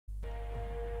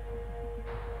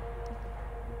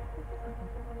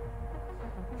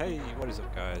Hey, what is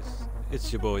up guys?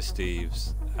 It's your boy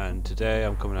Steves, and today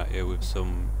I'm coming at you with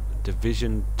some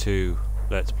Division 2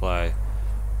 Let's Play.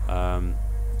 Probably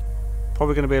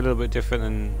going to be a little bit different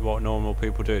than what normal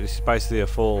people do. This is basically a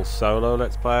full solo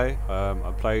Let's Play.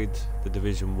 I played the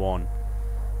Division 1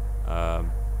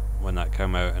 when that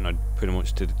came out, and I pretty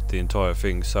much did the entire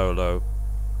thing solo.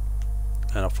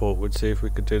 And I thought we'd see if we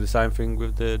could do the same thing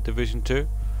with the Division 2.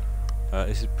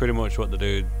 This is pretty much what the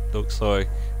dude looks like.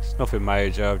 It's nothing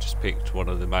major, I've just picked one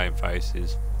of the main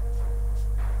faces.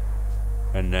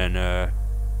 And then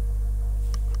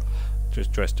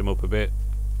just dressed him up a bit.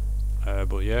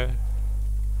 But yeah,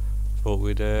 thought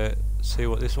we'd see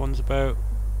what this one's about.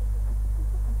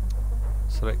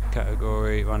 Select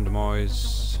category,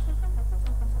 randomise.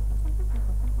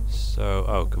 So,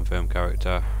 oh, confirm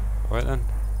character. Alright then.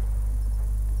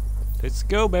 Let's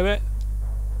go, baby!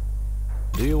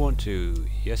 Do you want to?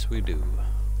 Yes, we do.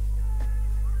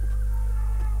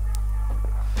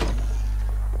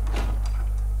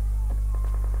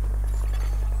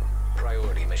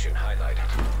 Priority mission highlighted.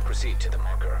 Proceed to the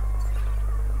marker.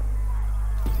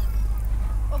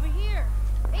 Over here.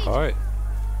 Agent. All right.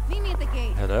 Meet me at the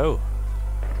gate. Hello.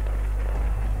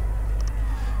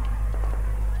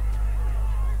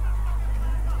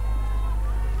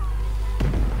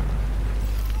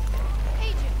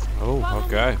 Agent. Oh, Follow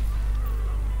okay. me.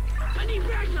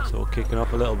 It's all kicking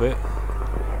up a little bit.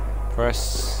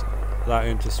 Press that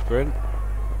into sprint.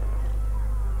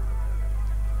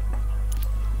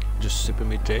 Just sipping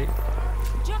me tea.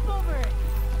 Jump over it.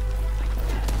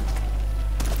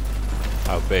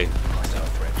 How big?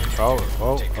 Oh,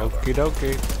 okie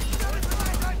dokie.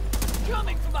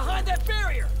 Coming from behind that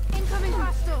barrier! Incoming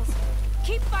hostiles.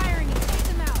 Keep firing and take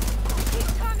them out. Keep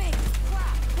coming.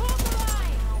 Hold the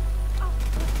line.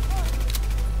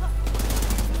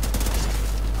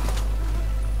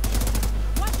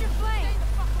 Watch your flank. Stay the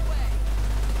fuck away.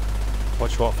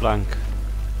 Watch what flank.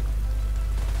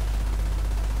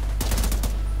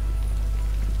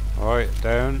 Alright,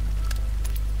 down.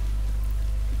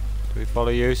 Do we follow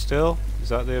you still? Is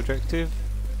that the objective?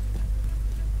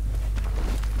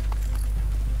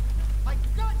 I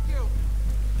got you!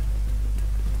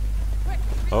 Quick,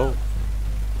 Oh,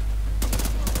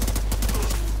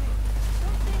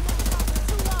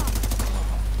 Too long.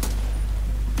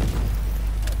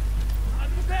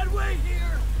 I'm in a bad way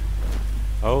here!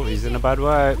 oh, he's in a bad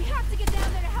way. We have to get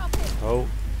down there to help him. Oh.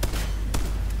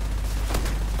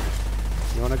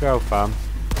 You wanna go, fam?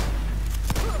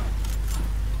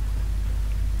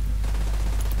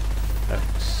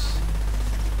 X.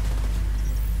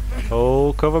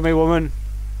 Oh, cover me, woman.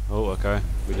 Oh, okay.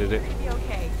 We did it. Be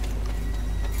okay.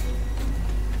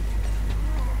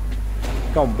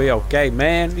 Gonna be okay,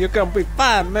 man. You're gonna be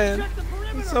fine, man. Check the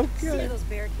perimeter! It's See okay. those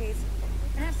barricades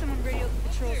and have someone radio the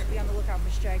patrols to be on the lookout for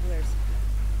stragglers.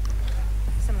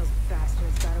 Some of those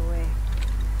bastards got away.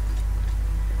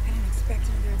 I didn't expect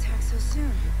another attack so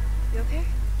soon. You okay?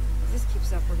 If this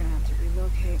keeps up, we're gonna have to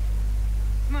relocate.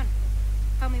 Come on,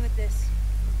 help me with this.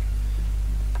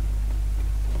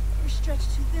 We're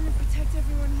stretched too thin to protect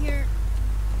everyone here.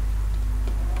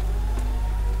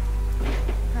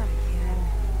 Not again.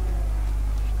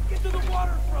 Get to the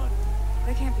waterfront!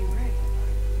 That can't be right.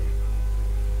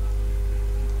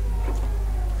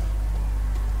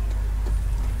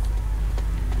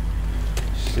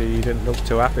 See, you didn't look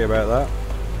too happy about that.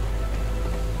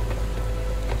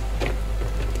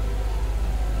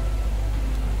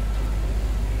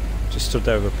 Just stood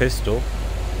there with a pistol.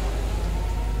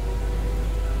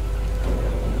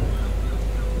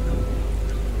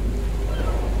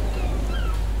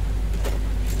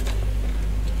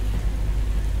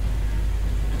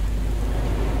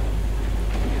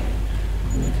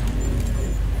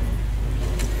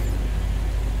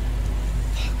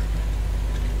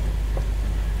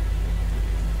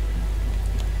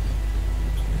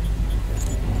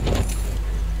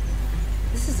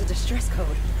 This is a distress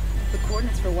code. The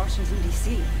coordinates for Washington,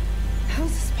 D.C. How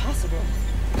is this possible?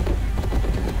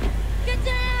 Get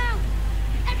down!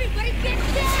 Everybody get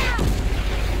down!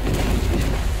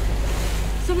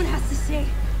 Someone has to stay.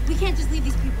 We can't just leave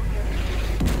these people here.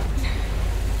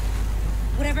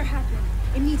 Whatever happened,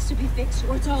 it needs to be fixed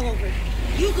or it's all over.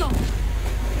 You go!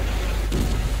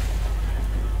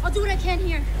 I'll do what I can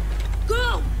here.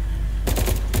 Go!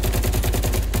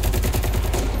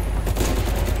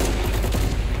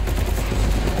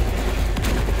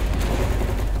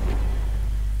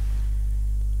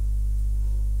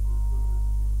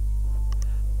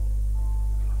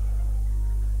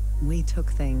 We took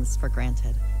things for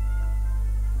granted.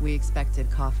 We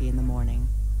expected coffee in the morning.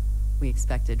 We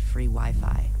expected free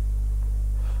Wi-Fi.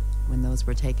 When those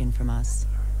were taken from us,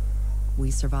 we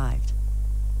survived.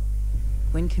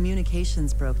 When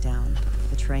communications broke down,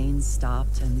 the trains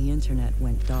stopped and the internet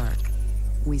went dark,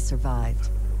 we survived.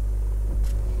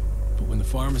 But when the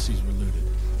pharmacies were looted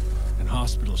and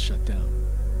hospitals shut down,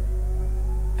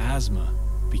 asthma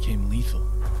became lethal.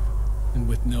 And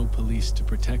with no police to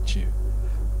protect you,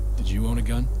 did you own a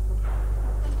gun?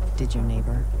 Did your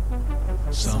neighbor?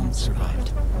 Some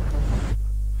survived.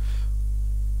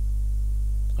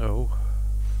 Oh.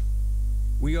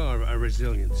 We are a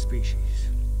resilient species.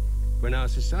 When our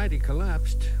society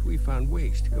collapsed, we found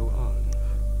ways to go on.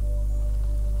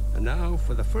 And now,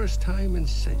 for the first time in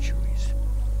centuries,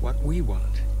 what we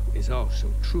want is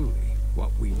also truly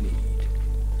what we need.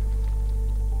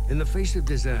 In the face of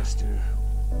disaster,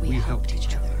 we helped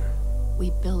each other.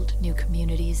 We built new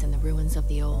communities in the ruins of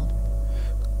the old.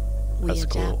 We That's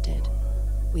cool. adapted.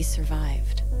 We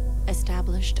survived.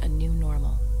 Established a new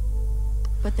normal.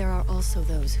 But there are also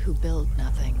those who build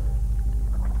nothing.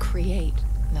 Create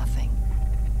nothing.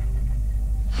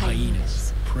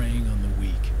 Hyenas preying on the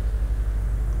weak.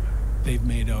 They've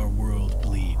made our world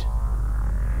bleed.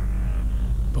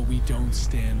 But we don't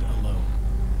stand alone.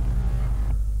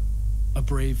 A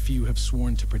brave few have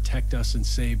sworn to protect us and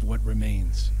save what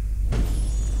remains.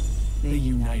 They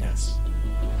unite us.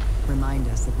 Remind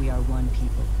us that we are one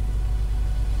people.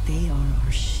 They are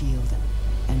our shield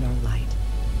and our light.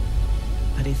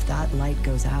 But if that light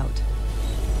goes out,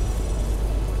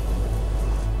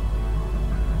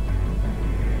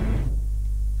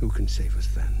 Who can save us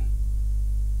then?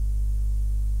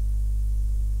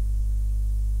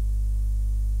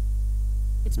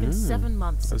 It's been 7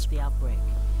 months since the outbreak.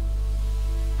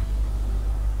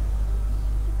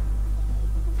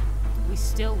 We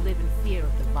still live in fear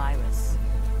of the virus,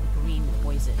 the green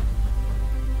poison.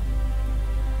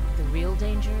 The real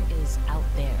danger is out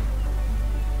there,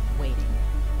 waiting.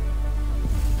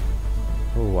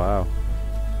 Oh wow.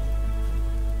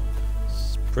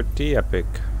 It's pretty epic.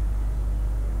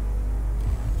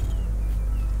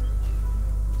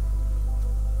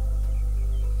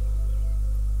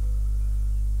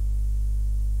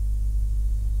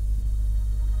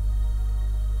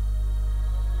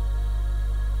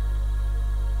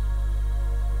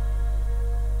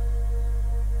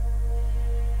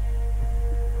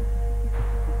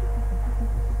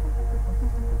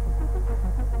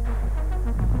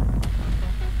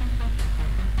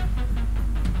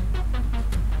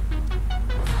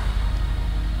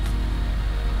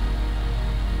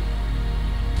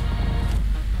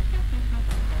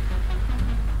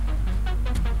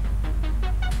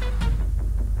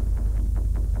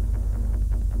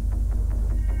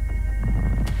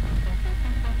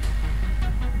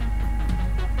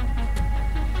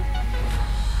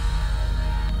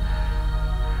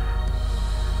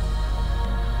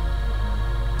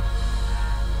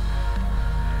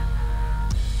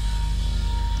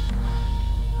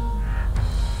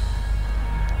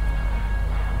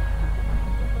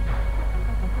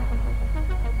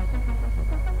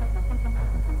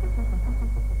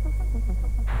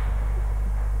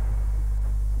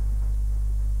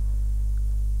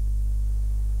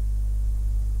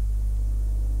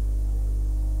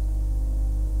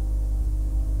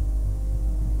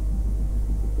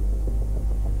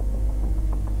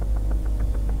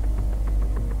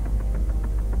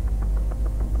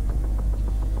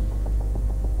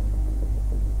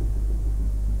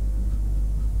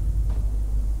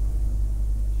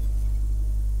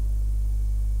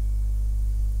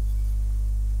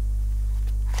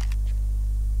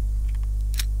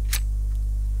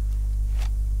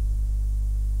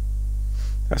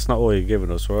 That's not all you're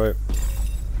giving us, right?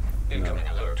 Incoming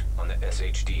alert on the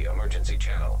SHD emergency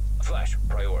channel. Flash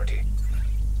priority.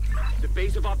 The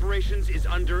base of operations is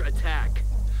under attack.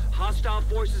 Hostile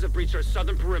forces have breached our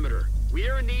southern perimeter. We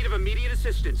are in need of immediate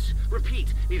assistance.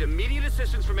 Repeat, need immediate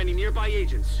assistance from any nearby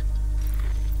agents.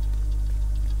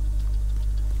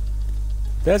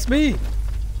 That's me.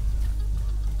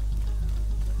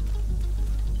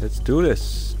 Let's do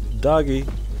this, doggy.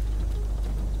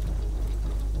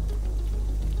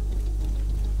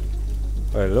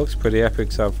 Well, it looks pretty epic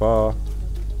so far.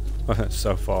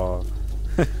 So far.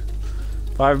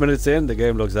 5 minutes in, the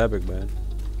game looks epic, man.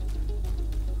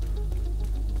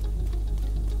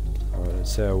 Alright,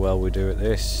 let's see how well we do at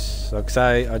this. Like I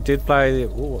say, I did play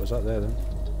the... Oh, what was that there then?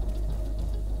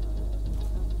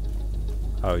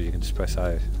 Oh, you can just press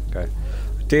A. Okay.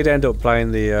 I did end up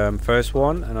playing the first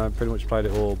one, and I pretty much played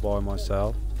it all by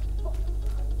myself.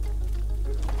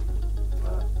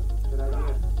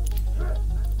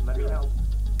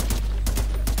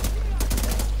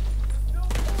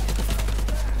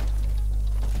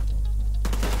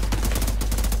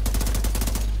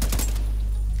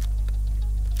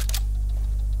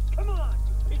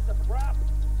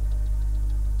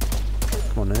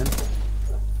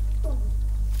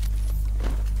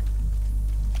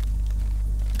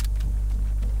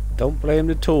 Don't blame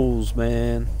the tools,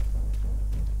 man.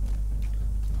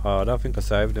 Oh, I don't think I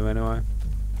saved him anyway.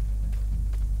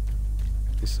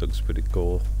 This looks pretty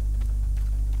cool.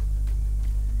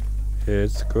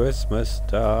 It's Christmas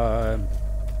time.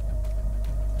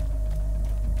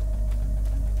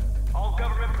 All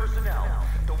government personnel,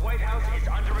 the White House is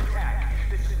under attack.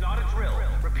 This is not a drill.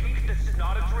 Repeat, this is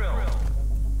not a drill.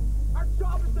 Our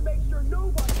job is to make sure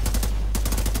nobody...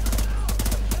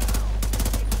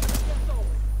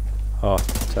 Oh,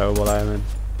 terrible aiming.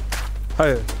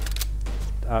 Oh,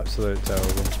 absolute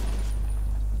terrible.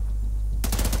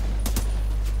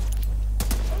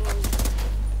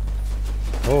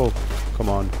 Oh, come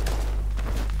on.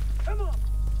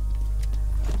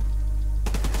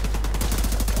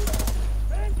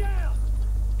 Man down!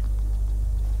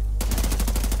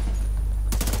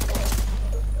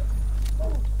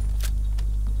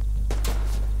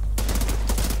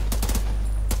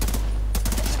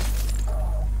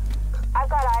 I've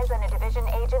got eyes on a division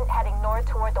agent heading north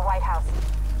toward the White House.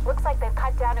 Looks like they've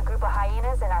cut down a group of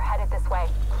hyenas and are headed this way.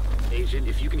 Agent,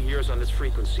 if you can hear us on this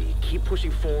frequency, keep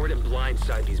pushing forward and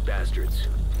blindside these bastards.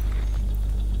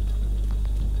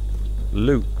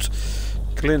 Loot.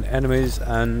 Killing enemies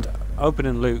and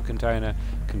opening loot container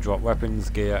can drop weapons,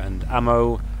 gear and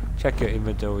ammo. Check your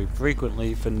inventory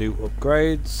frequently for new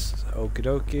upgrades. Okie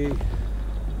dokie.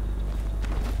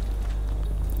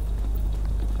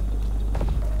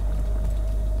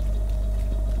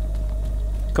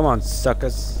 Come on,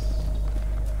 suckers.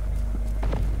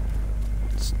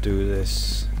 Let's do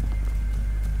this.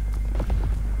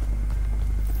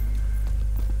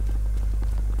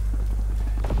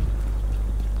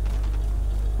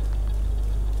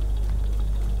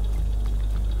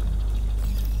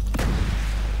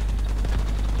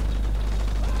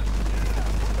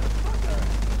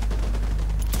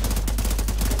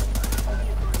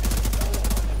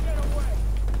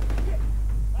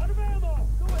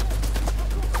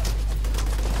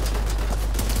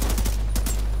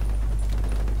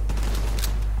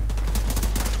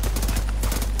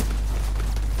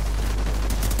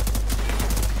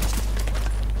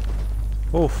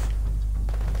 Oof.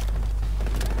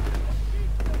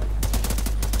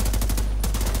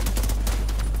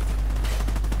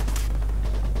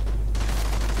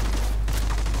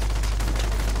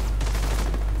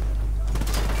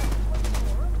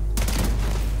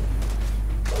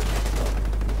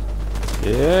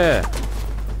 Yeah.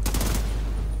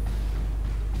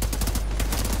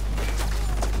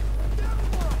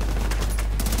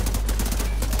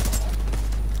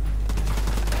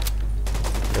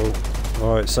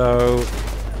 Alright, so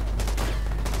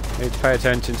need to pay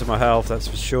attention to my health, that's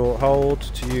for sure. Hold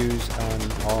to use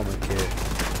an armor kit.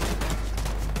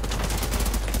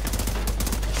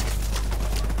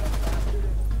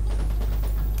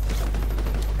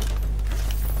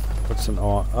 What's an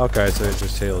armor? Okay, so it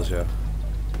just heals you.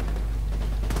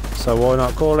 So why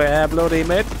not call it a bloody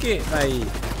medkit, mate?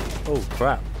 Oh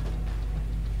crap.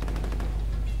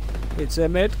 It's a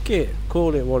medkit.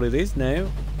 Call it what it is now.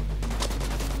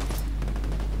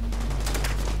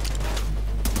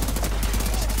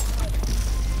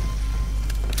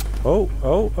 Oh!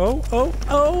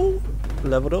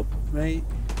 Leveled up, mate.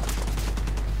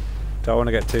 Don't want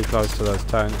to get too close to those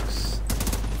tanks.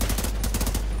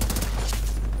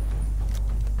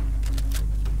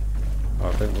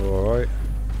 I think we're alright.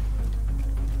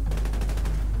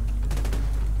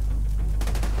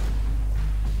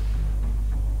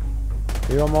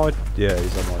 Are you on my... Yeah,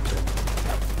 he's on my team.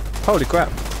 Holy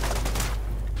crap!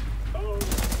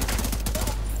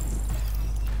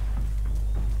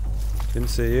 Didn't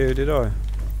see you, did I?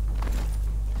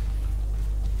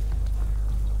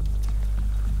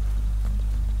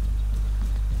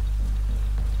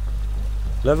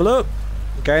 Level up!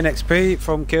 Gain XP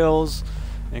from kills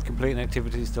and completing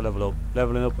activities to level up.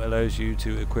 Leveling up allows you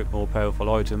to equip more powerful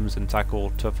items and tackle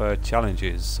tougher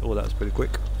challenges. Oh, that's pretty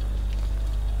quick.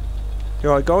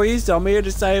 Alright guys, I'm here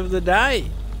to save the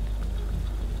day.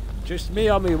 Just me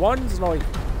on me ones, like.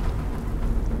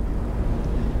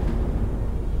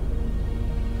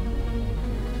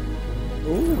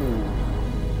 Ooh.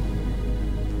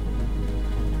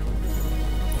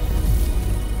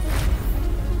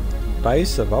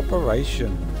 Base of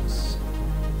operations.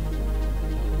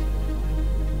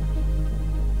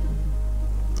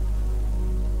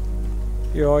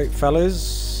 You alright,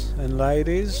 fellas and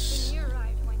ladies?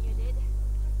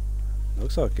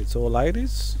 Looks like it's all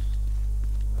ladies.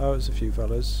 Oh, it's a few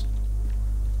fellas.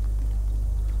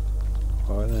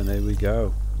 Alright then, here we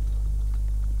go.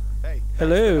 Hey,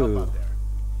 hello.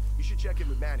 You should check in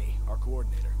with Manny, our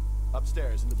coordinator,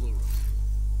 upstairs in the blue room.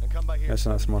 And come by here. Yes,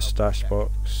 that's my stash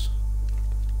box.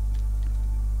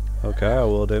 Okay, I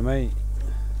will do, mate.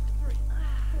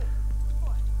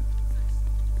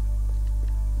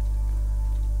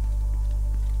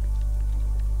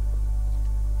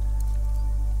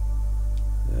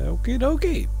 Okie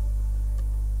dokie.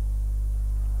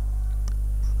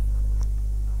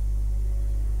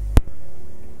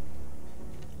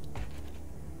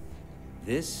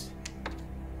 This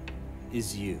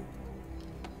is you.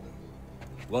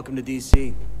 Welcome to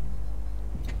DC.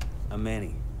 I'm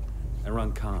Manny. I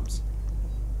run comms.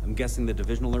 I'm guessing the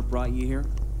division alert brought you here?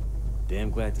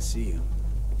 Damn glad to see you.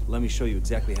 Let me show you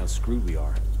exactly how screwed we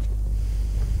are.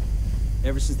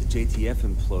 Ever since the JTF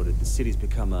imploded, the city's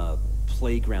become a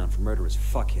playground for murderous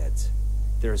fuckheads.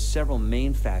 There are several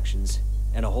main factions,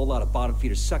 and a whole lot of bottom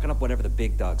feeders sucking up whatever the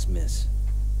big dogs miss.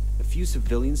 A few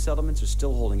civilian settlements are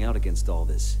still holding out against all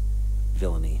this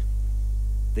villainy.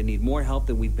 They need more help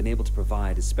than we've been able to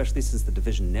provide, especially since the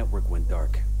division network went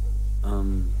dark.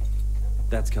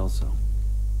 That's Kelso.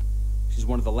 She's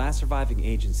one of the last surviving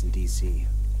agents in DC.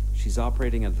 She's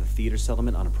operating out of the theater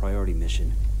settlement on a priority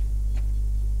mission.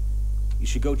 You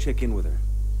should go check in with her.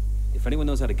 If anyone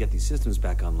knows how to get these systems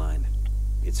back online,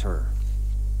 it's her.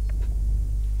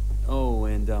 Oh,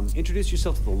 and introduce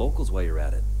yourself to the locals while you're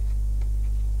at it.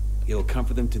 It'll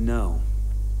comfort them to know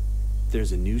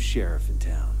there's a new sheriff in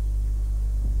town.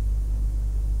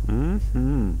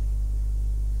 Mm-hmm.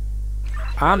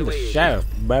 I'm the sheriff,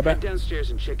 baby. Head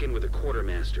downstairs and check in with the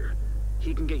quartermaster.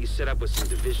 He can get you set up with some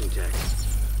division tech.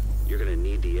 You're gonna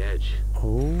need the edge.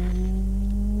 Oh,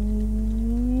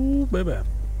 baby.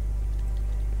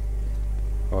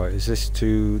 Alright, is this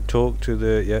to talk to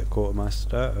the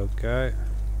quartermaster? Okay.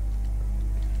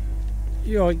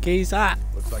 You're geezer.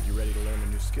 Looks like you're ready to learn a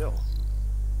new skill.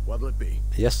 What'll it be?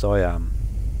 Yes, I am.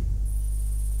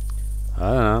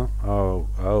 I don't know.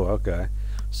 Oh, okay.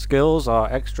 Skills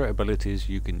are extra abilities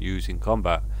you can use in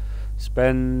combat.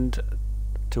 Spend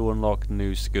to unlock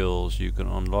new skills. You can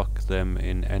unlock them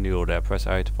in any order. Press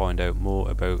A to find out more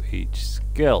about each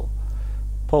skill.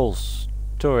 Pulse,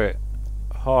 turret,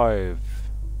 hive,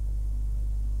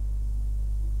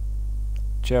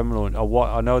 general. Oh, what?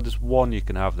 I know there's one you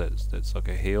can have that's like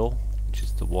a heal, which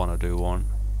is the one I do want.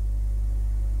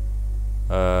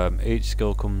 Each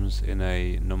skill comes in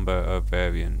a number of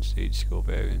variants. Each skill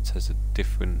variant has a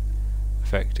different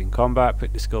effect in combat.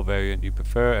 Pick the skill variant you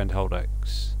prefer and hold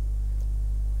X.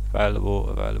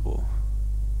 Available.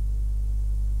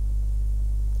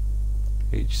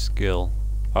 Each skill.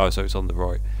 Oh, so it's on the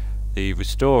right. The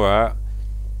Restorer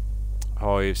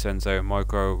Hive sends out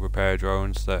micro repair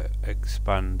drones that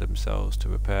expand themselves to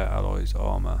repair allies'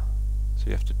 armor. So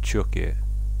you have to chuck it.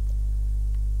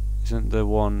 Isn't the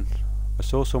one... I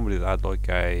saw somebody that had like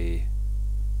a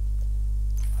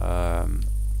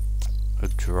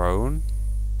drone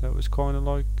that was kind of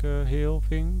like a heal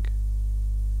thing.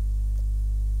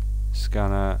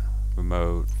 Scanner,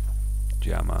 remote,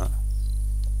 jammer.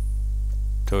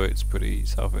 Turret's pretty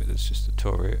self-it, it's just a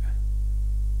turret.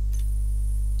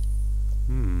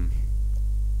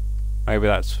 Maybe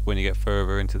that's when you get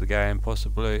further into the game,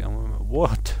 possibly.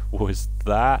 What was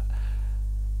that?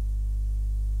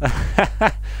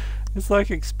 It's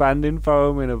like expanding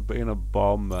foam in a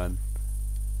bomb, man.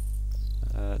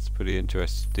 That's pretty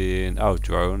interesting. Oh,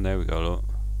 drone. There we go. Look.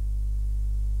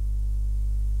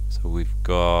 So we've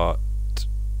got.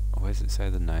 Where does it say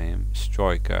the name?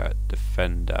 Striker,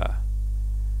 Defender.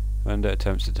 Defender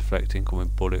attempts to deflect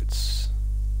incoming bullets.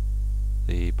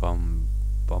 The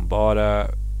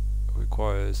Bombarder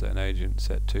requires that an agent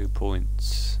set 2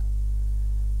 points.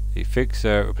 The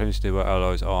Fixer replenishes nearby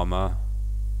allies' armor.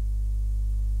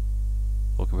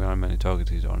 Walking behind many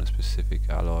targeted on a specific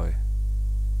ally.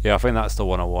 Yeah, I think that's the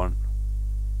one I want.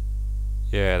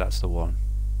 Yeah, that's the one.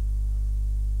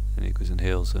 And he goes and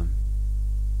heals them.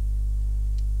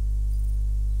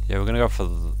 Yeah, we're gonna go for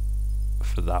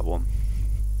that one.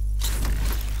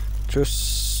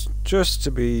 Just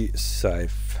to be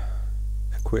safe.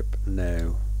 Equip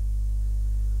now.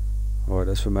 Alright,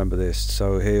 let's remember this.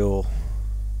 So heal.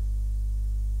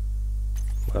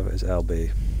 Whatever it is,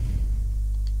 LB.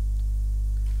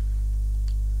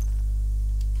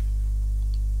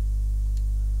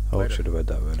 Oh, I should have read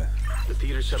that really. The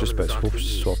theater just about settlement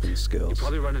is swapping skills. You'll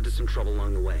probably run into some trouble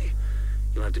along the way.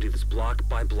 You'll have to do this block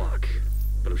by block,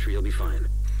 but I'm sure you'll be fine.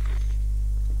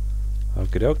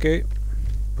 Okie dokie.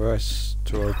 Press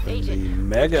to open Agent, the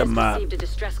mega map. Received a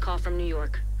distress call from New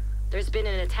York. There's been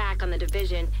an attack on the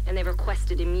division, and they've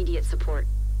requested immediate support.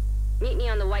 Meet me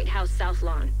on the White House South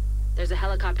Lawn. There's a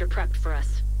helicopter prepped for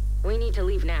us. We need to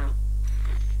leave now.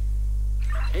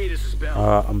 Hey, this is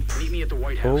Bell. Meet me at the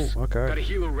White House. Oh, okay. Got a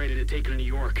helo ready to take her to New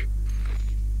York.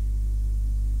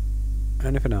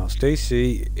 Anything else?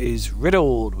 DC is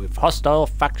riddled with hostile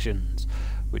factions,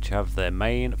 which have their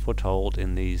main foothold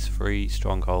in these 3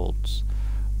 strongholds.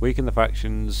 Weaken the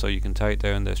factions so you can take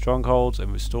down their strongholds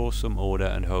and restore some order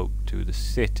and hope to the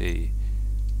city.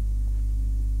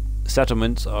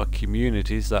 Settlements are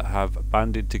communities that have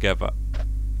banded together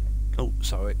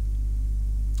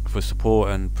for support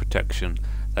and protection.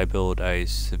 They build a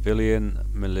civilian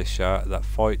militia that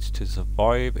fights to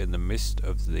survive in the midst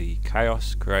of the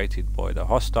chaos created by the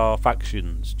hostile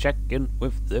factions. Check in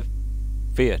with the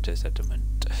theater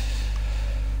settlement.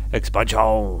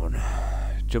 Expansion.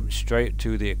 Jump straight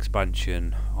to the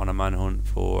expansion on a manhunt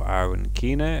for Aaron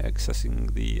Keener.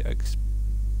 Accessing the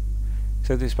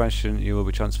expansion, you will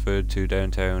be transferred to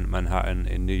downtown Manhattan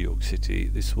in New York City.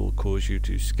 This will cause you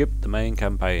to skip the main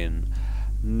campaign.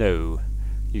 No.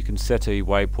 You can set a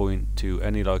waypoint to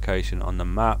any location on the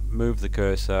map, move the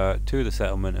cursor to the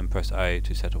settlement and press A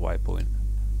to set a waypoint.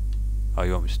 Oh,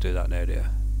 you want me to do that now, do you?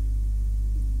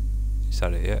 You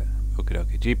set it yet? Okay,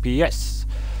 okay. GPS!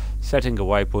 Setting a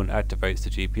waypoint activates the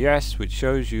GPS, which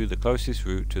shows you the closest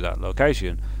route to that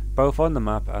location, both on the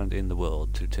map and in the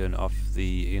world. To turn off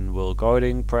the in-world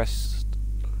guiding, press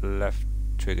left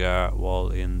trigger while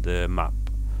in the map.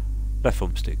 Left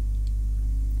thumbstick.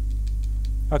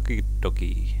 Okie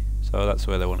dokie. So that's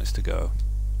where they want us to go.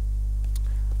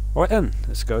 Right then,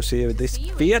 let's go see this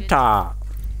theatre.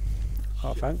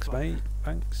 Oh, thanks, mate.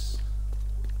 Thanks.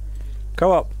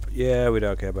 Co-op. Yeah, we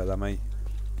don't care about that, mate.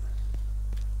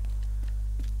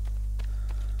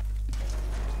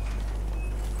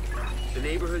 The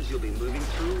neighborhoods you'll be moving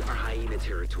through are hyena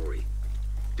territory.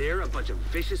 They're a bunch of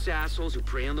vicious assholes who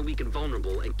prey on the weak and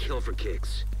vulnerable and kill for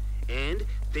kicks. And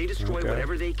they destroy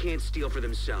whatever they can't steal for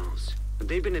themselves.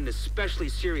 They've been an especially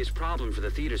serious problem for the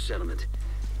theater settlement.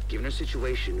 Given our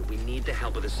situation, we need the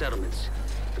help of the settlements.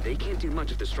 But they can't do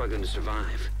much if they're struggling to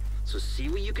survive. So see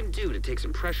what you can do to take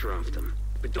some pressure off them.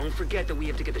 But don't forget that we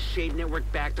have to get the Shade Network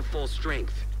back to full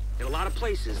strength. In a lot of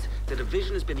places, the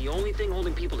Division has been the only thing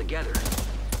holding people together.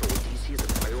 But with DC as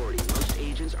a priority, most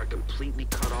agents are completely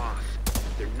cut off.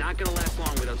 They're not gonna last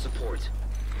long without support.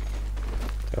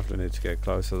 Definitely need to get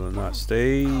closer than that,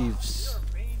 Steves.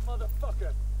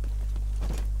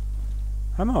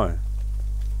 Am I?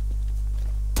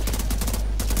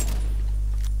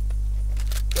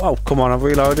 Oh, come on, I've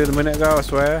reloaded a minute ago, I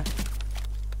swear.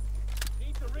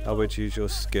 I would use your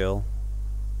skill.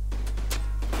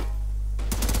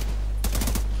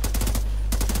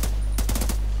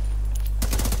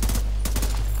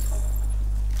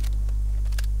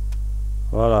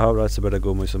 Well, I hope that's a better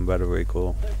gun with some better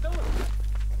recoil.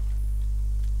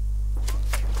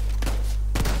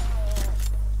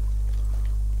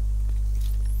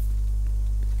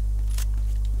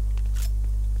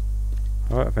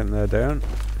 Alright, I think they're down.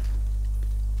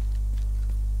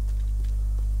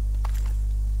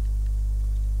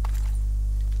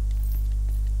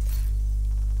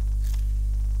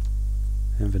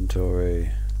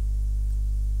 Inventory.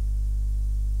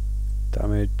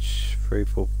 Damage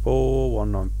 344,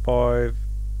 195.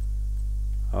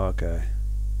 Oh, okay.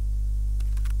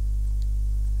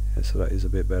 Yeah, so that is a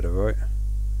bit better, right?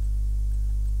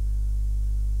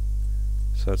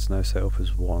 So it's now set up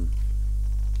as 1.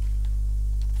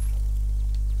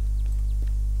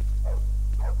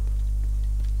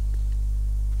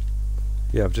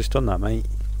 Yeah, I've just done that, mate.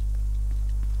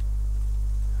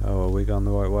 Oh, are we going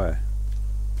the right way?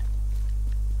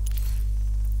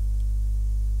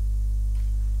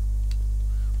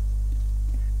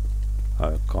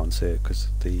 I can't see it because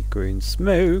of the green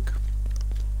smoke.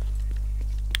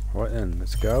 Right then,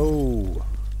 let's go.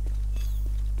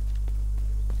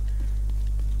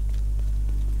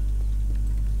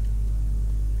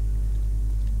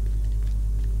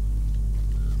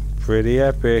 Pretty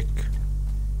epic.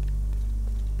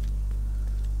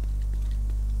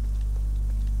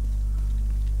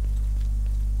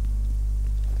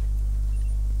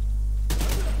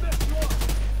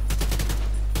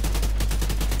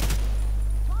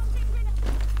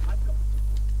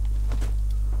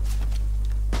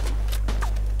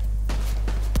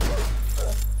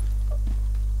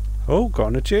 Oh, got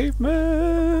an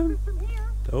achievement!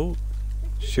 Oh,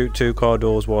 shoot 2 car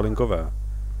doors while in cover.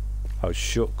 Oh,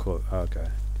 shut cut. Okay.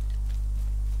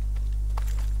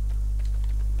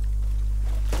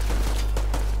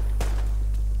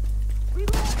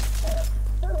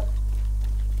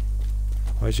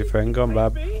 Where's your friend gone,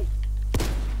 Bab?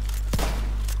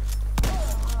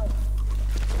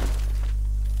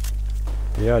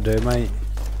 Yeah, I do, mate.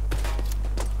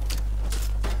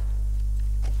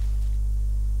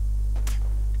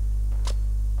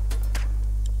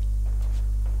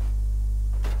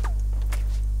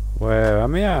 Where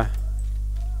am I?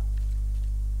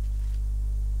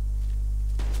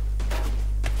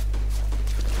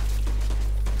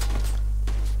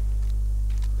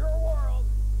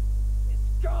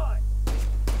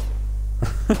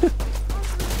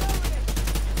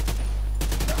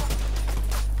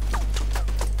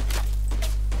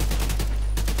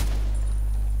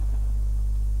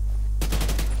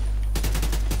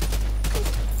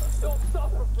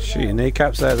 Shoot your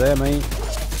kneecaps out there, mate.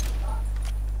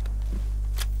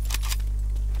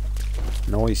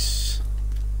 Nice.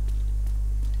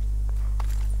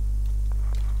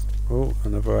 Oh,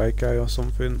 another AK or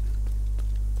something.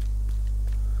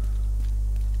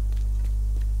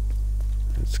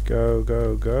 Let's go,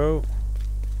 go, go.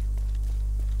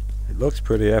 It looks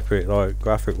pretty epic, like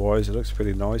graphic wise, it looks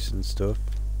pretty nice and stuff.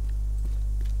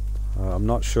 I'm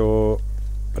not sure,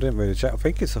 I didn't really check. I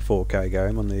think it's a 4K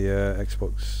game on the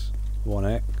Xbox One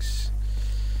X.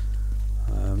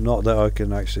 Not that I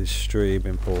can actually stream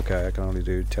in 4K, I can only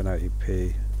do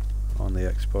 1080p on the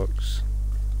Xbox.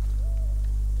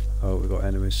 Oh, we've got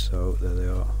enemies, so there they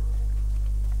are.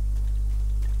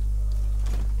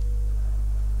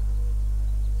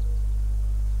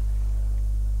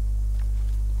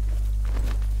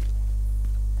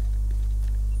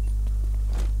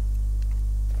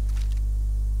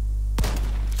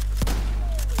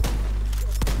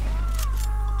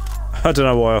 I don't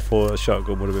know why I thought a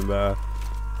shotgun would have been better.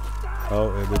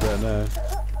 Oh, it'll be better now.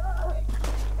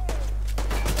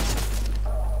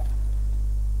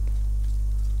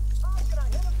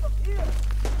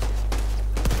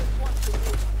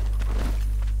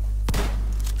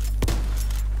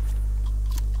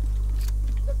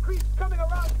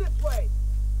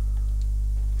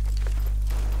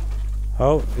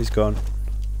 Oh, he's gone.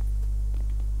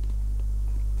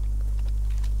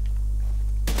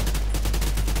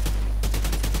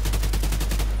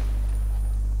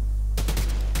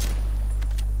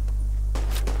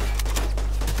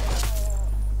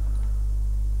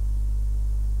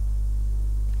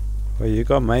 Where you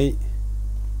gone, mate?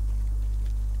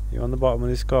 You on the bottom of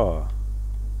this car?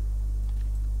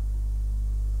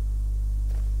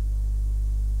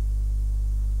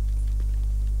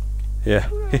 Yeah,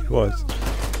 he was.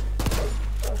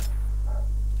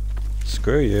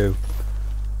 Screw you.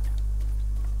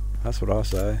 That's what I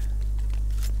say.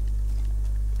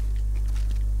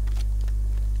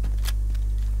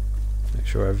 Make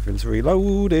sure everything's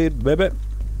reloaded, baby.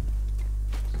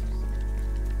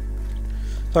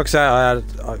 Like I said,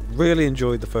 I really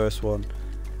enjoyed the first one.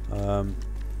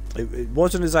 It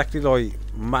wasn't exactly like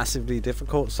massively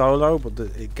difficult solo, but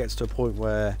it gets to a point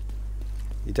where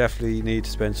you definitely need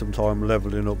to spend some time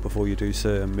leveling up before you do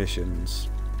certain missions.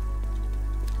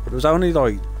 But there was only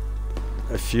like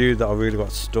a few that I really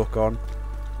got stuck on.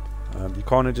 You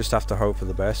kind of just have to hope for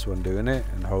the best when doing it,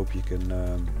 and hope you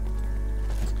can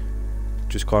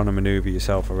just kind of maneuver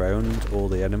yourself around all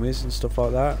the enemies and stuff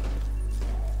like that.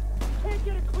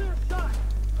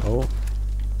 Oh.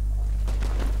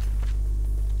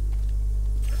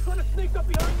 Trying to sneak up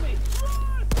behind me.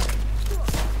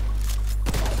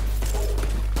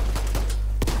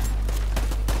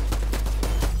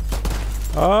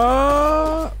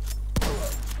 Ah!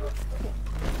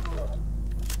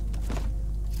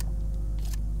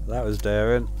 That was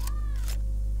daring.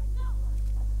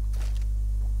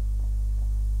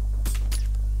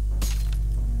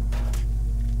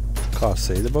 Can't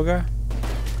see the bugger.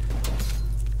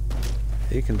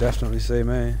 He can definitely see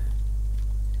me.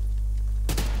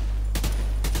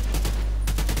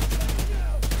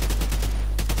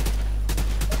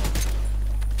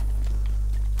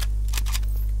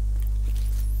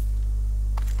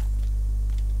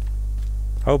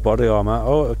 Oh, body armor.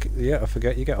 Oh, okay. Yeah, I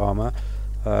forget you get armor.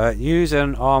 Use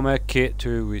an armor kit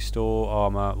to restore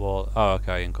armor while... Oh,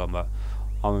 okay, in combat.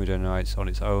 Armor regenerates on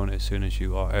its own as soon as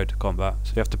you are out of combat.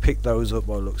 So you have to pick those up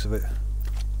by the looks of it.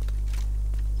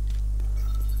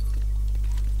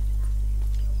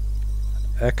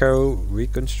 Echo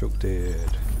reconstructed.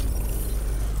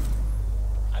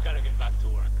 I gotta get back to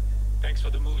work. Thanks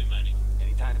for the movie, Manny.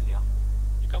 Anytime, Theo.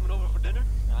 You coming over for dinner?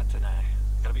 Not tonight.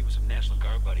 Gotta meet with some National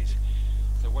Guard buddies.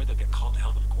 They're worried they'll get called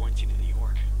out of quarantine in New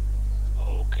York.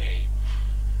 Okay.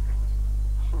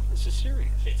 This is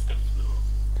serious. It's the flu.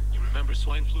 You remember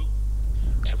swine flu?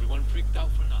 Everyone freaked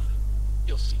out for nothing.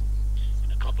 You'll see.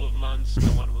 In a couple of months,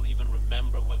 no one will even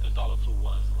remember what the dollar flu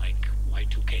was, like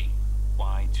Y2K.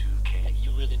 Y2K.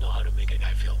 You really know how to make a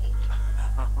guy feel old.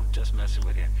 I'm just messing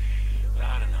with you. But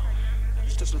I don't know.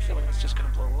 This doesn't feel like it's just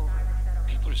gonna blow over.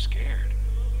 People are scared.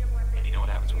 And you know what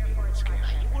happens when people get scared.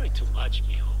 You worry too much,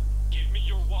 mijo. Give me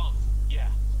your wallet. Yeah.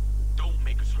 Don't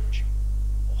make us hurt you.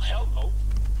 Well, hell no.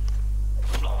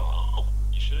 Oh,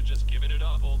 you should have just given it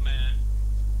up, old man.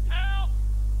 Help!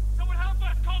 Someone help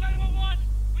us! Call 911!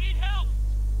 We need help!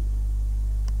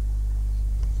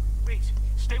 Wait,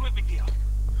 stay with me, Theo.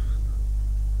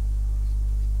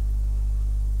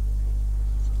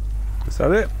 Is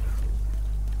that it?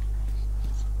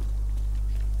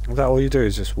 Is that all you do,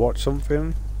 is just watch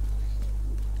something?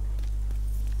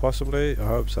 Possibly? I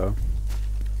hope so.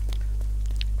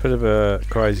 Bit of a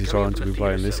crazy time to be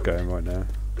playing this game right now.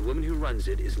 The woman who runs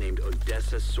it is named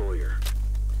Odessa Sawyer.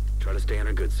 Try to stay on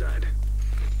her good side.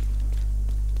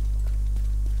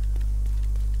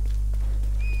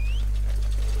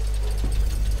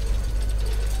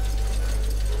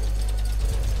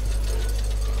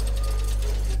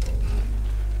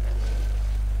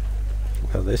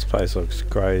 Well, this place looks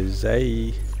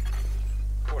crazy.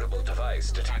 Portable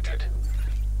device detected.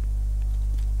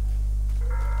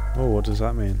 Oh, what does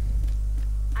that mean?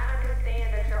 I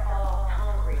understand that you're all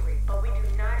hungry, but we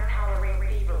do not tolerate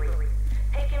thievery.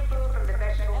 Taking food from the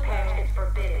vegetable patch is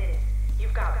forbidden.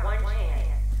 You've got one chance.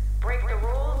 Break the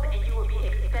rules and you will be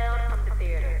expelled from the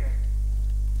theater.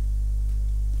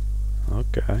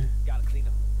 Okay.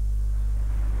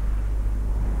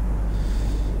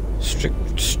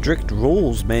 Strict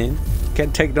rules, man.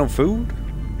 Can't take no food.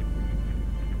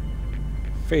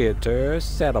 Theater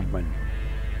settlement.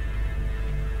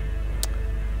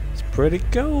 It's pretty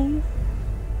cool.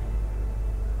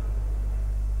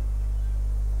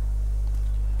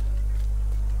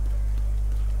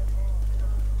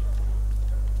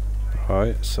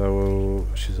 Alright, so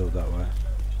she's up that way.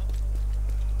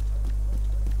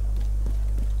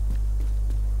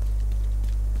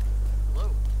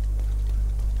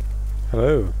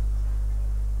 Hello.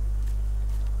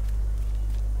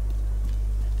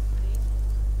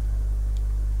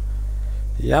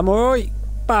 Yeah, I'm alright,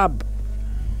 Bob.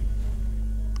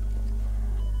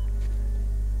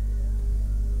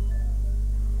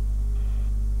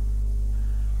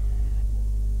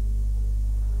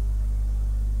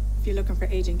 If you're looking for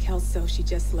Agent Kelso, she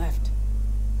just left.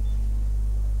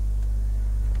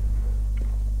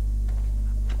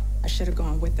 I should have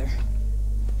gone with her.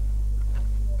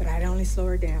 But I'd only slow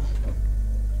her down.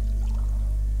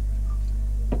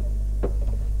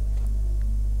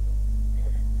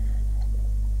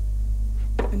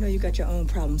 I know you got your own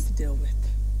problems to deal with.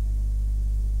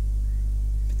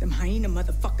 But them hyena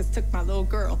motherfuckers took my little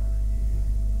girl.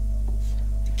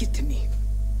 To get to me.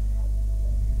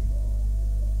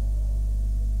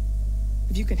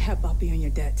 If you can help, I'll be on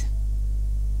your debt.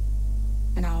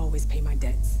 And I always pay my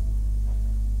debts.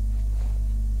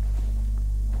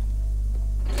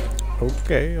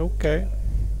 Okay, okay.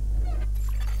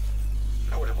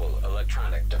 Portable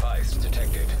electronic device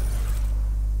detected.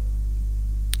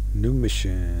 New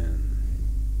mission.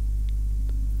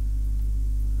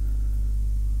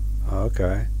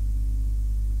 Okay.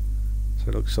 So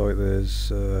it looks like there's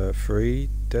 3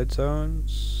 dead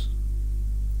zones.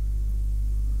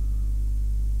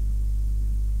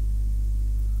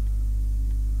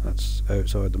 That's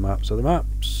outside the map. So the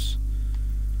maps.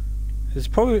 It's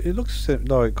probably, it looks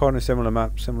like kind of similar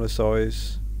map, similar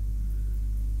size,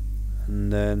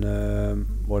 and then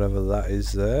whatever that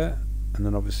is there, and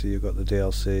then obviously you've got the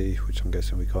DLC, which I'm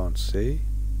guessing we can't see.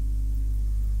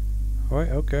 Right,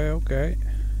 okay, okay.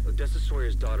 Odessa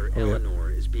Sawyer's daughter, Eleanor,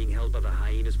 is being held by the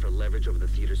hyenas for leverage over the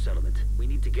theater settlement. We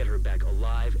need to get her back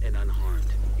alive and unharmed.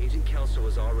 Agent Kelso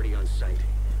is already on site.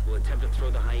 We'll attempt to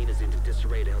throw the hyenas into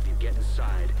disarray to help you get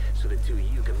inside, so the two of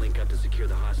you can link up to secure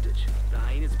the hostage. The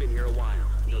hyenas been here a while,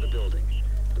 know the building,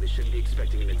 but they shouldn't be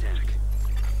expecting an attack.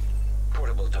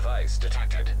 Portable device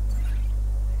detected.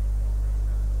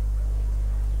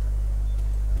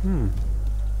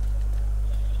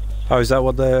 Oh, is that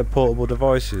what the portable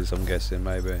device is? I'm guessing,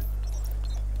 maybe.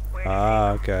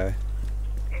 Ah, okay.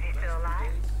 Is he still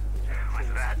alive? What's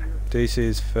that? DC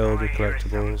is filled with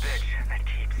collectibles.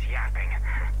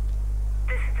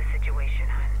 This is the situation,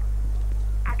 hon.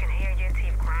 I can hear your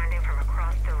teeth grinding from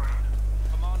across the room.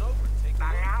 Come on over and take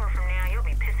About an hour from now, you'll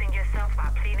be pissing yourself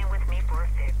while pleading with me for a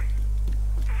fix.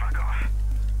 Fuck off.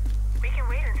 We can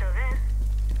wait until then.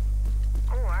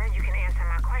 Or you can answer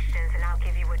my questions and I'll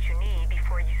give you what you need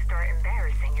before you start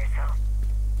embarrassing yourself.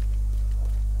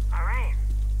 Alright.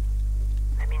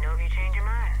 Let me know if you change your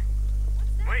mind.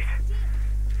 Wait!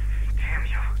 Damn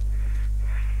you.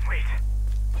 Wait.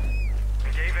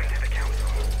 I gave in to the council.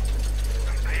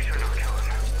 I'm pretty sure they'll kill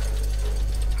him.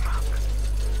 Fuck.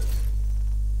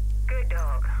 Good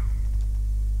dog.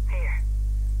 Here.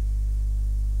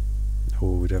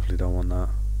 Oh, we definitely don't want that.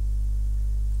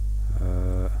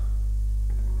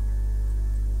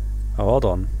 Oh, hold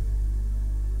on.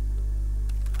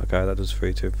 Okay, that does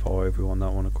 325. We want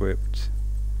that one equipped.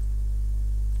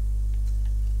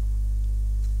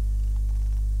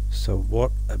 So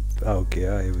what? Okay,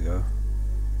 here we go.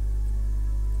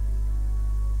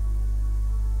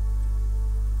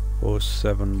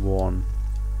 471.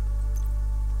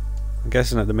 I'm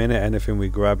guessing at the minute anything we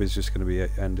grab is just going to be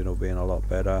ending up being a lot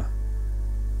better.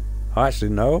 Actually,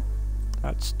 no.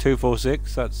 That's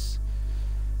 246. That's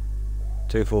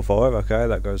 245, okay,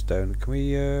 that goes down. Can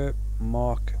we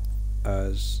mark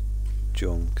as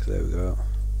junk? There we go.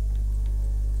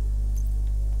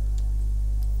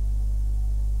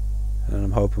 And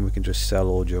I'm hoping we can just sell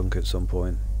all junk at some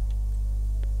point.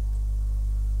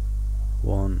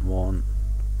 1.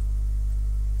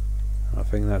 I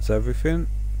think that's everything.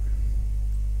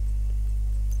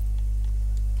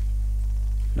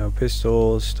 No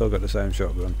pistols, still got the same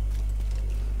shotgun.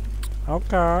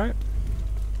 Okay.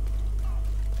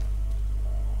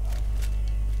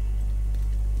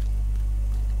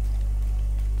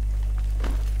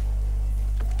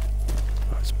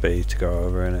 That's B to go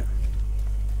over, innit?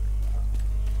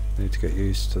 Need to get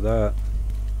used to that.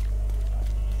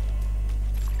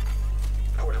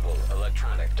 Portable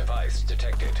electronic device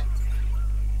detected.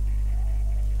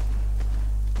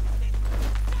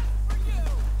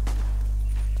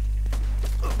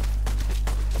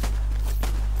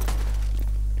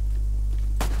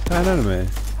 An enemy.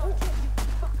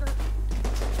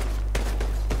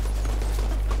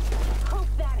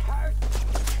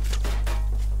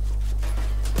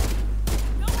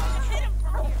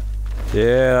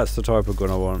 Yeah, that's the type of gun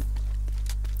I want.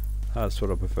 That's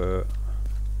what I prefer.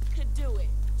 Could do it.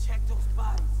 Check those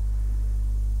bodies.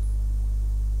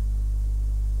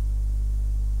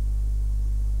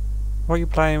 What are you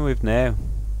playing with now?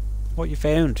 What you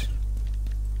found?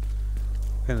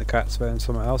 I think the cat's found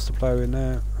something else to play with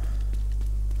now.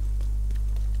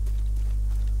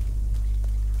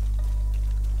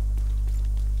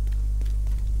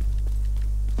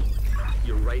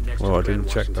 You're right next Well, to I the didn't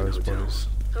check Washington those Hotel. bodies.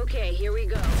 Okay, here we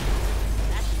go.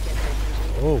 That should get their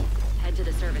attention. Oh. Head to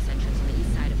the service entrance on the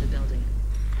east side of the building.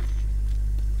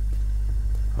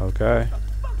 Okay.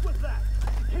 What was that?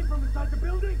 Came from inside the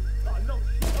building? Oh, no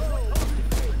shit.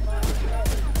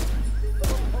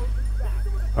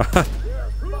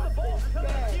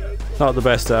 Not the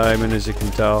best at aiming, as you can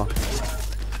tell.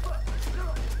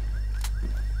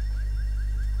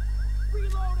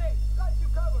 Reloading! Got you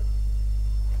covered!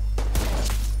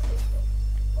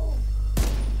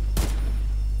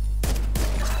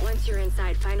 Once you're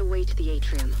inside, find a way to the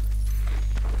atrium.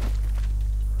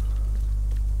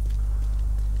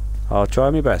 I'll try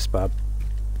my best, bub.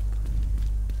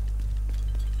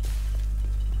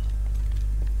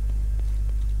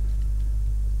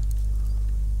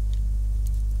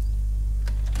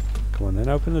 Come on then,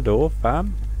 open the door,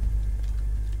 fam.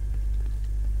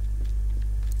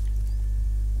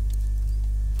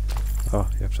 Oh,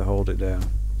 you have to hold it down.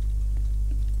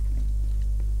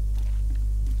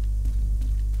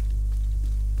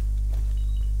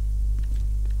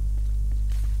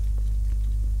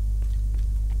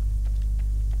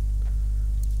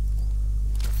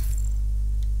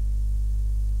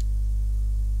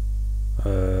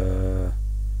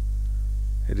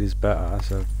 It is better,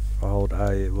 so if I hold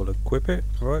A it will equip it.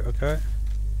 Right, okay. Is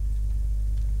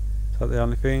that the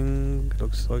only thing?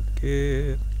 Looks like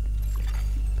it.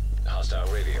 Hostile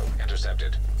radio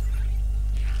intercepted.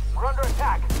 We're under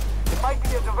attack. It might be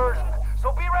a diversion,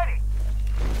 so be ready.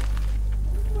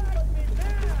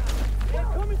 They're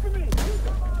coming for me.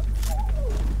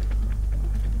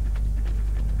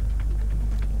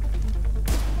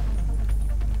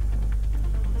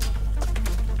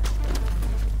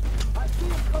 I see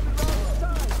him coming around the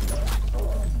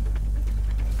side.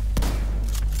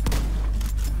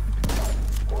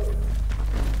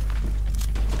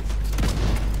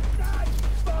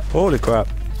 Holy crap.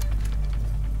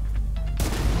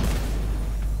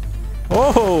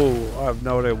 Oh! I have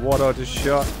no idea what I just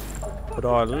shot, but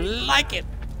I like it.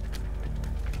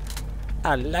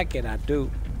 I like it, I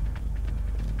do.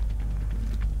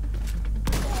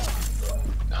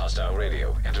 Hostile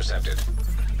radio intercepted.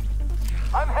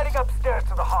 I'm heading upstairs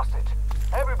to the hostage.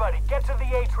 Everybody, get to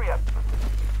the atrium.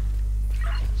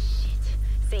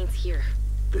 Saint's here.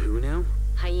 The who now?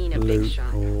 Hyena Loot big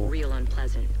shot. or- Real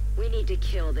unpleasant. We need to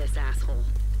kill this asshole.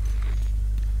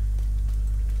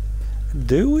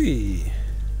 Do we?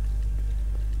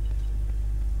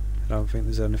 I don't think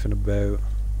there's anything about.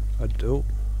 Oh,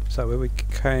 is that where we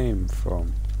came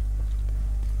from?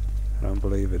 I don't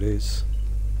believe it is.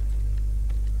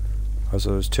 Oh,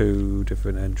 so there's two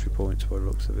different entry points by the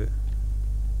looks of it.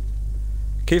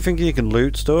 Keep thinking you can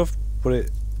loot stuff, but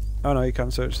it. Oh no, you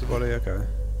can't search the body. Okay.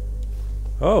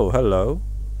 Oh, hello.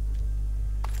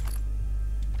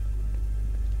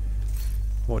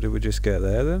 What did we just get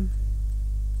there then?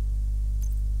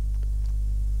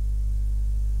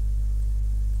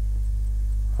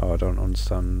 Oh, I don't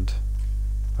understand.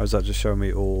 How does that just show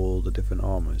me all the different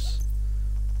armors?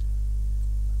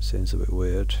 Seems a bit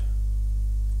weird.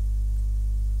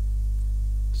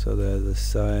 So they're the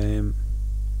same.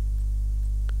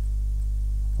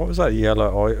 What was that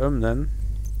yellow item then?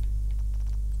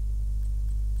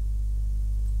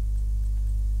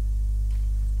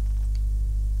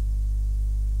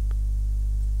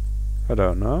 I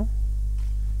don't know.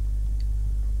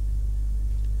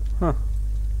 Huh.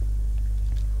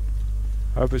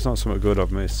 I hope it's not something good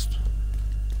I've missed.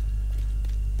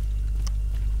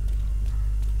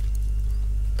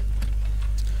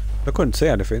 I couldn't see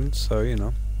anything, so you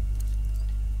know.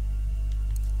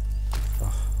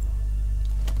 Ugh.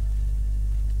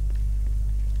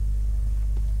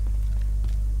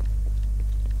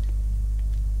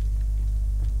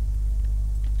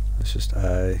 It's just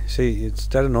A. See, it's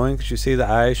dead annoying because you see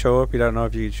the A show up, you don't know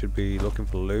if you should be looking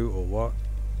for loot or what.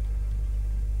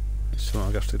 It's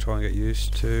something I have to try and get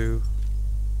used to.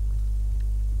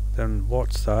 Then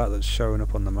what's that that's showing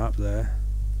up on the map there?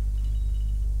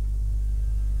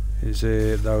 Is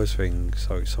it those things?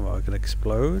 Like something I can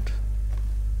explode?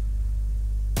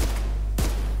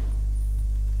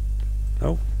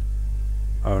 No.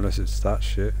 Oh, unless it's that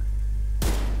shit.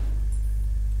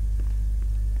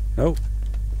 Nope.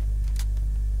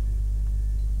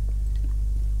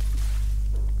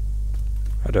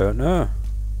 I don't know.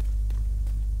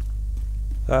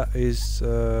 That is,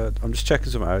 I'm just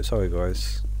checking something out, sorry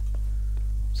guys.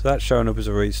 So that's showing up as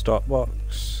a restock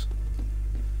box.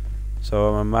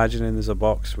 So I'm imagining there's a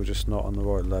box, we're just not on the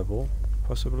right level,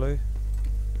 possibly.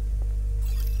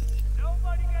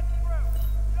 Nobody gets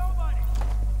through. Nobody.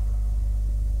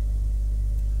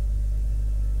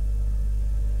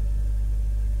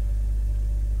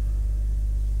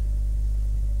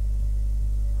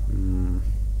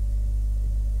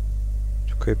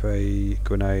 Equip a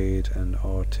grenade and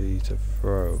RT to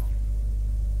throw.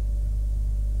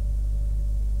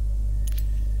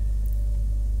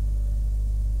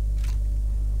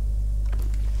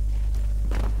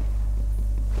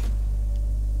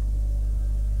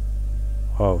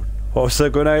 Oh, what was the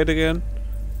grenade again?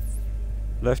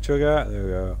 Left trigger? There we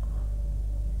go.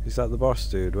 Is that the boss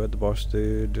dude? Where'd the boss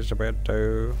dude disappear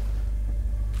to?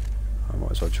 I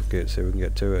might as well chuck it, see if we can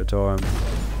get two at a time.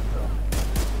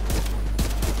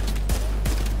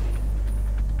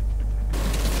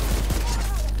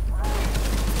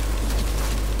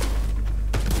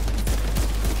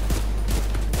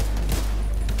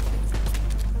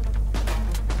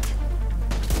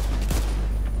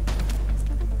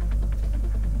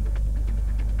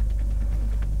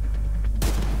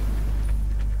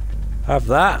 Have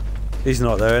that? He's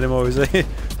not there anymore, is he?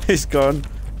 He's gone.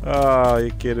 Oh,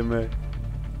 you're kidding me.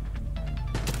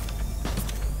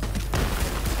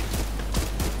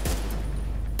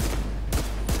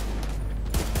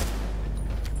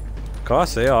 Can't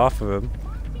see half of him.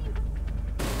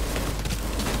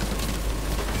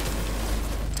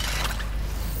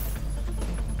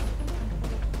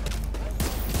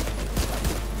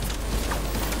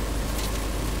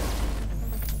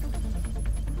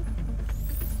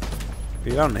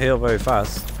 You don't heal very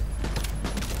fast.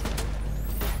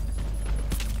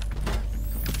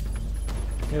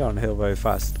 You don't heal very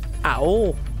fast at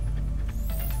all.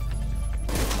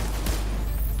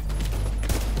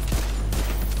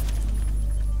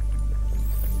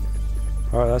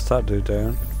 Alright, that's that dude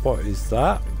down. What is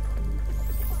that?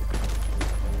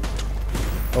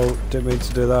 Oh, didn't mean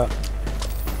to do that.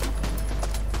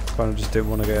 Kind of just didn't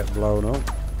want to get blown up.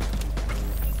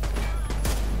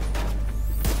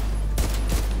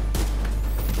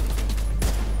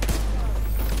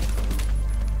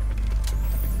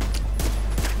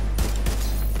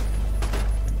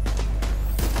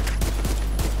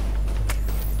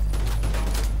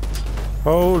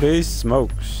 Holy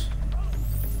smokes.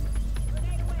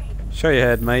 Show your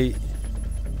head, mate.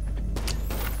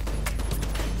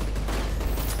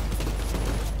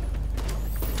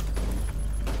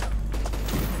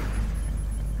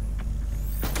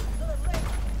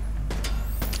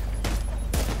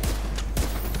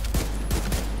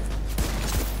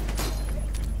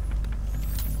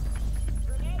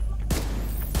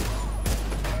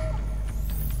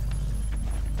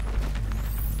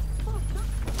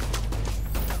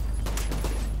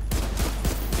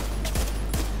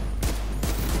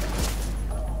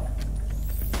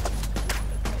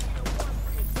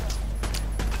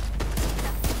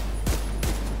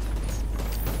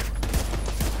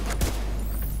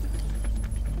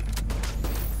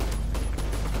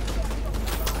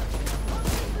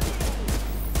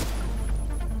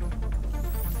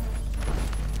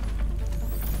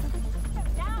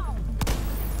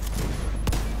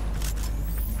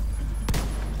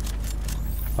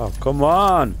 Oh, come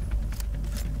on!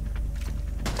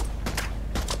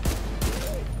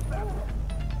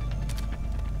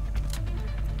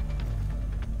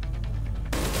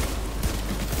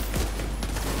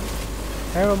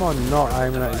 How am I not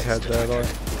aiming at his head there, like?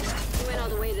 You went all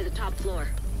the way to the top floor.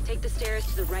 Take the stairs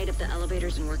to the right of the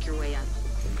elevators and work your way up.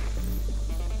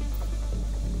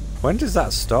 When does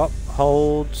that stop?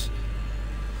 Hold.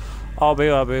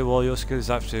 RB, well, your skills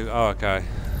have to. Oh, okay.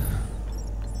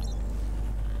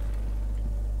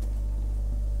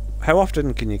 How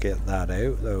often can you get that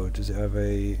out, though? Does it have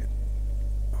a...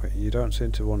 Wait, you don't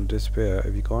seem to want to disappear.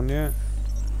 Have you gone yet?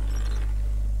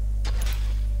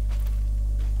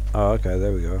 Oh, okay,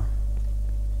 there we go.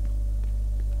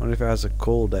 I wonder if it has a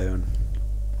cooldown.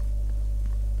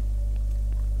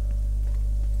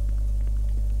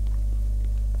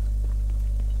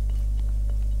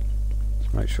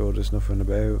 Let's make sure there's nothing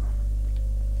about.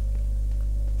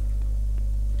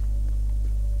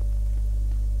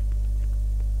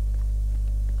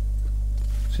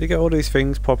 So you get all these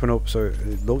things popping up, so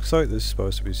it looks like there's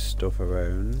supposed to be stuff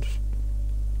around.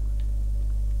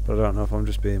 But I don't know if I'm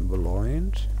just being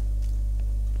blind.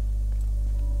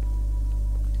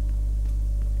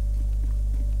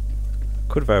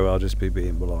 Could very well just be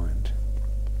being blind.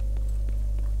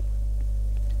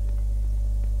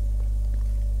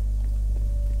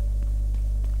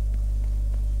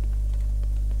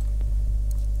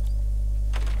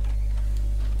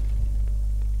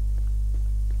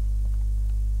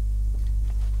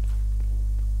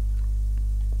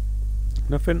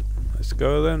 Nothing. Let's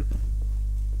go then.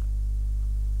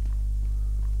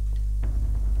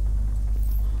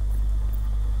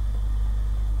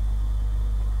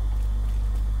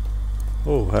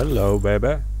 Oh, hello,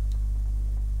 baby.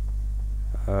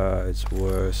 It's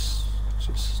worse.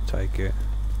 Just take it.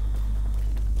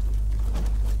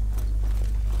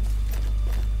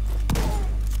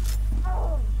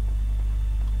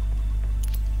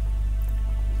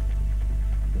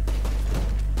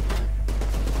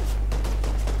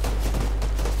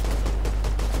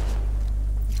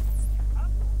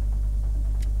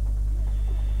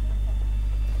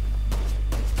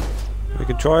 We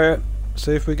can try it.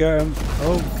 See if we get him.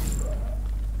 Oh.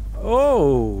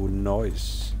 Oh,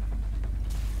 nice.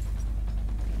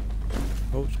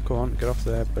 Oh, come on, get off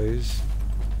there, please.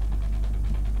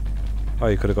 Oh,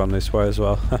 you could have gone this way as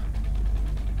well.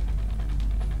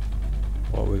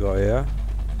 What we got here?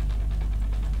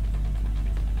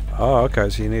 Oh, okay,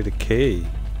 so you need a key.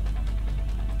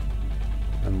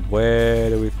 And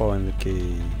where do we find the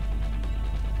key?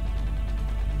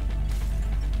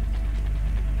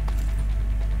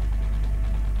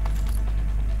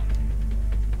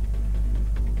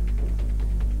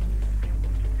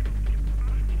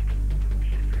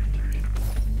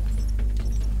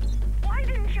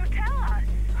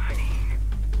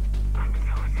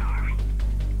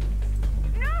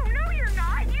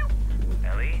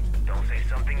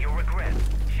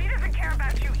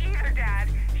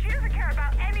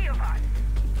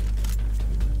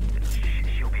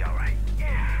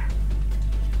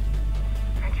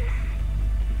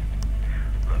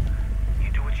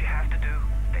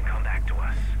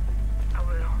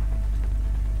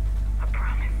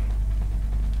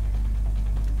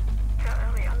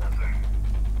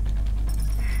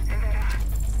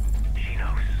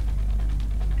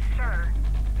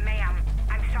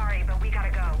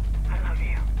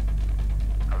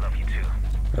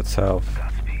 That's health.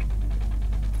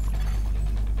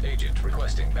 Agent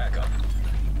requesting backup.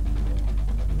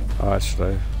 Oh,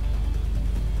 actually.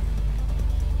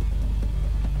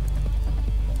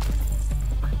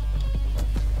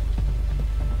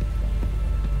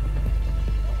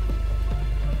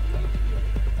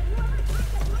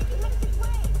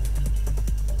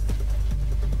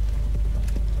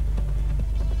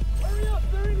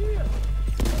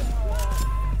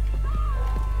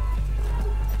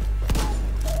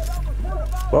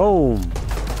 Boom!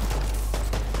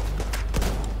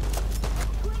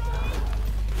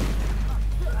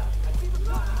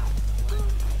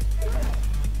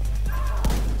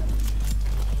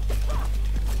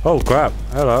 Oh crap,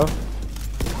 hello.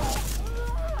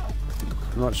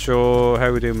 I'm not sure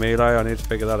how we do melee, I need to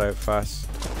figure that out fast.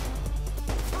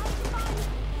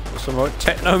 There's some like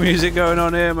techno music going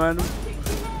on here, man.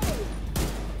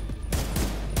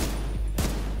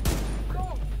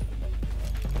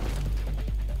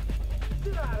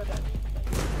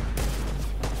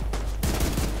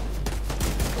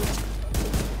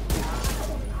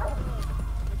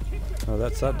 Oh,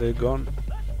 that's that dude gone.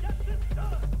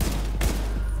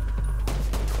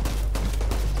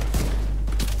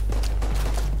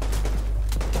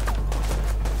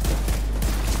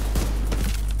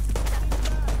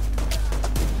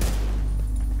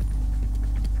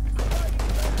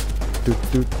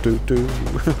 Do.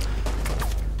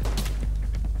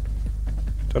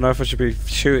 Don't know if I should be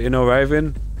shooting or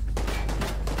raving.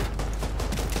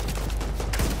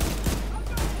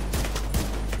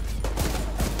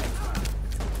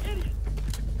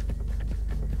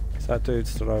 That dude's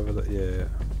still over there. Yeah.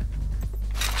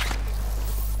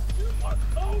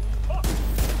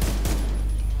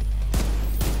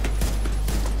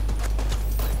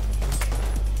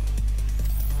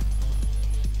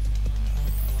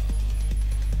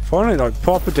 Finally, like,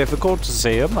 proper difficult to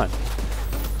see him, man.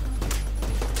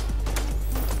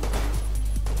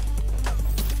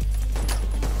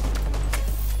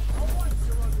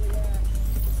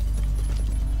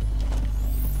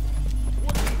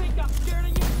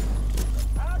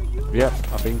 Yep,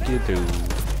 I think you do.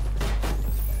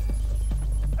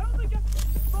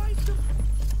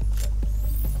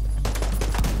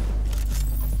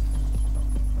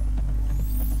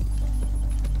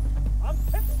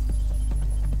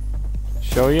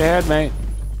 Show your head, mate.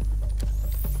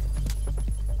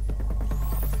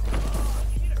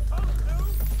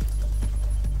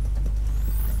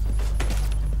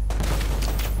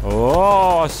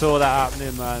 Oh, I saw that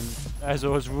happening, man. As I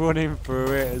was running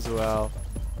through it as well.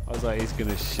 I was like, he's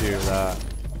gonna shoot that.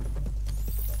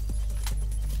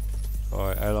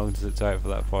 Alright, how long does it take for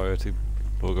that fire to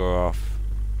bugger off?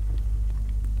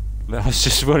 I was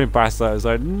just running past that, I was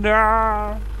like,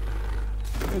 no!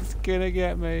 It's gonna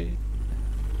get me.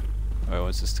 Oh, it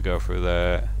wants us to go through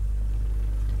there.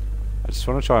 I just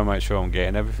want to try and make sure I'm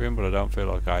getting everything, but I don't feel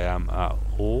like I am at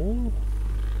all.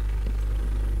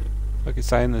 Like it's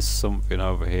saying there's something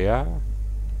over here.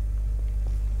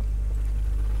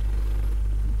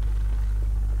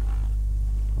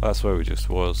 That's where we just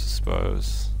was, I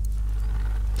suppose.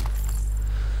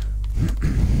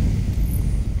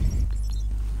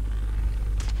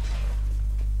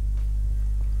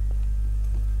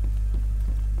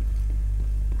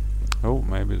 Oh,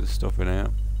 maybe there's stuff in here.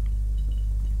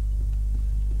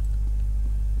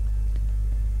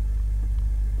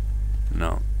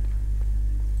 No.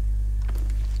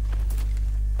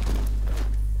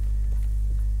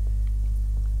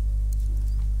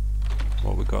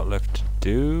 What we got left to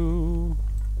do?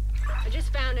 I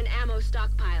just found an ammo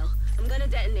stockpile. I'm gonna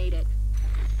detonate it.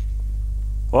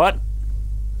 What?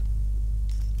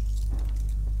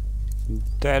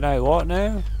 Detonate what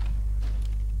now?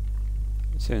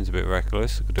 Seems a bit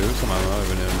reckless. I could do some ammo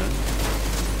every now and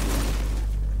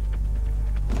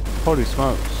then. Holy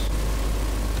smokes.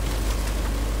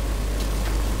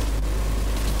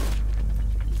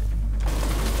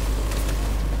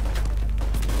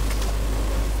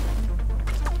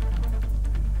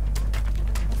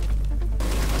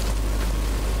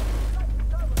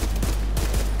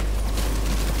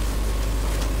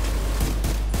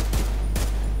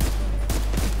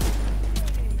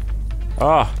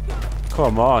 Ah,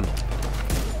 come on.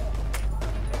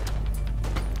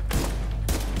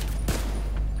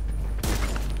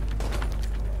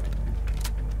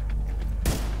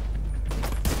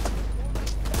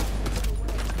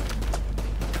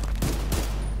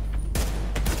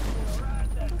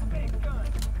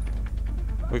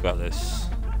 We got this.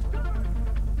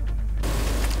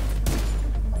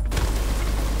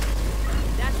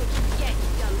 That's what you get, you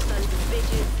dumb sons of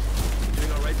bitches.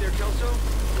 Doing all right there, Kelso?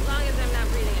 As long as I'm not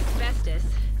breathing asbestos.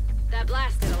 That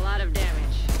blast did a lot of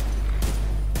damage.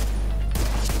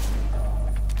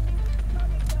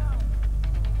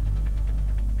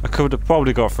 I could have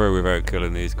probably got through without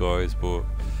killing these guys, but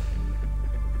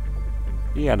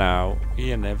you know,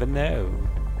 you never know.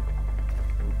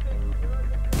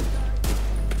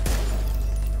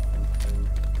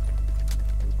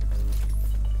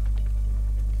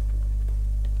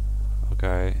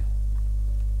 Okay.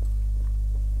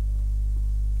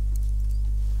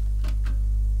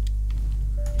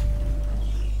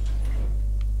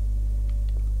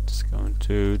 Just going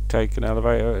to take an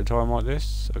elevator at a time like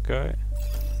this. Okay.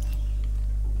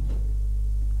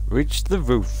 Reach the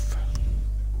roof.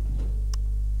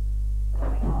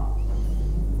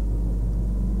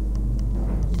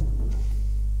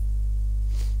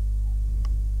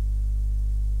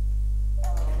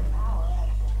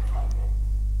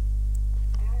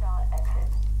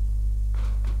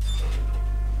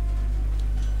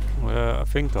 Well, I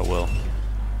think I will.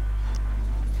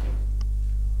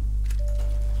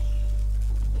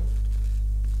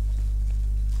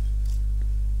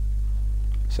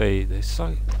 See, there's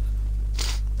like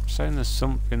saying there's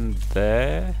something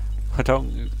there. I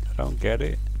don't get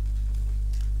it.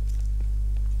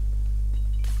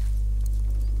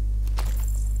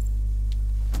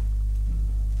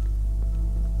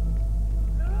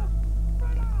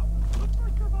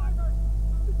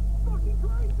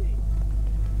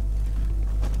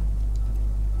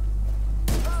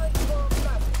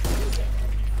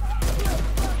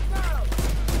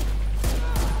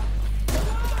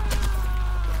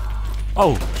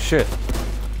 Oh shit.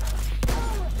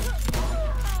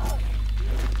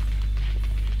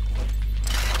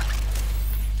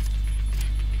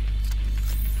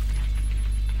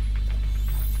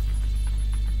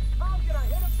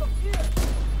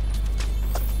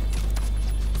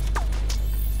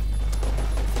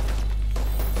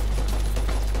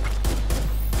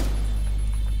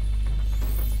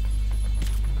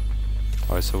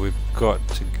 Right, so we've got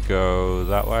to go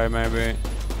that way, maybe.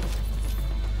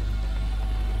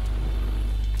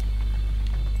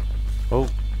 Oh,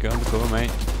 get on the cover, mate.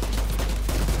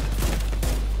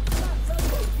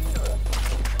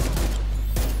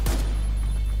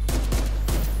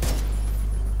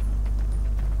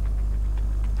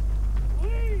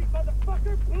 Please,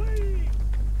 motherfucker, please!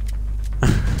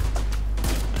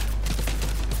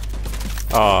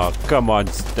 Oh, come on,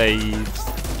 Steve.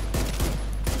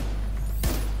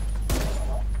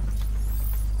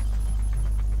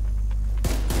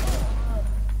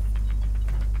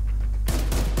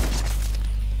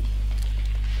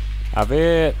 Have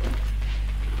it.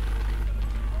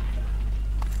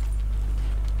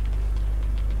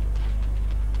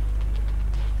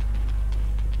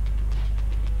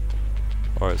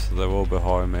 Alright, so they're all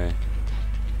behind me.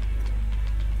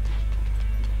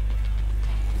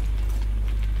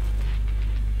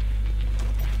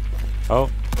 Oh.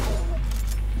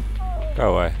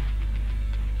 Go away.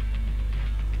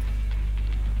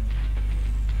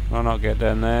 I'll not get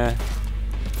down there.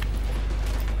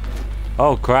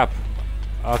 Oh crap.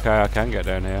 Okay, I can get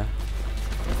down here.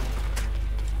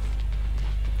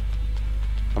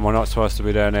 Am I not supposed to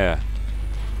be down here?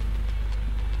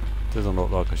 Doesn't look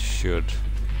like I should.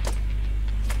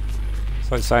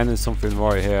 It's like saying there's something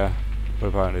right here, but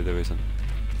apparently there isn't.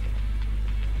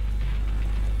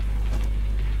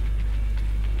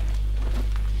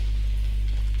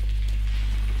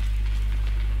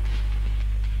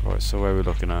 Right, so where are we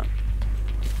looking at?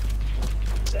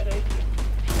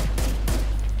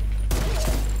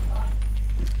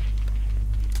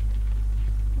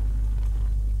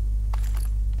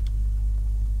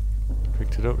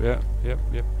 Picked it up, yeah. Yep.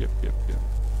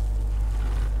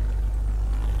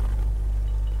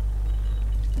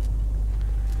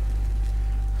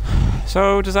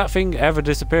 So, does that thing ever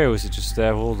disappear, or is it just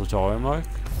there all the time, like?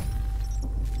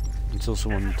 Until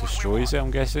someone destroys it,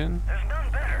 I'm guessing? There's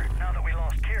none better now that we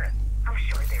lost Kieran. I'm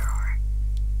sure there are.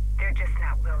 They're just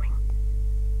not willing.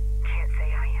 Can't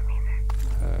say I am either.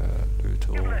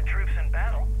 You've led troops in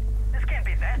battle. This can't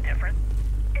be that different.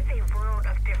 It's a world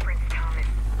of difference, Thomas.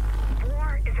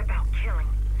 War is about killing.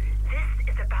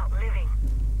 This is about living.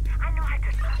 I know how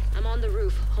to... I'm on the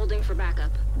roof, holding for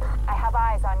backup. I have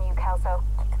eyes on you, Kelso.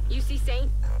 You see Saint?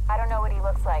 I don't know what he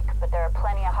looks like, but there are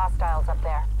plenty of hostiles up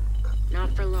there.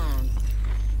 Not for long.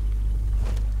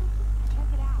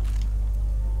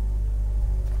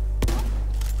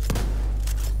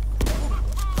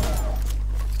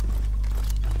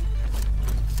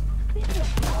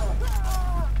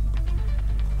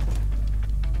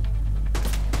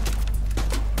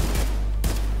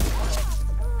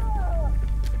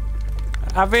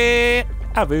 Have it!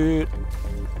 Have it!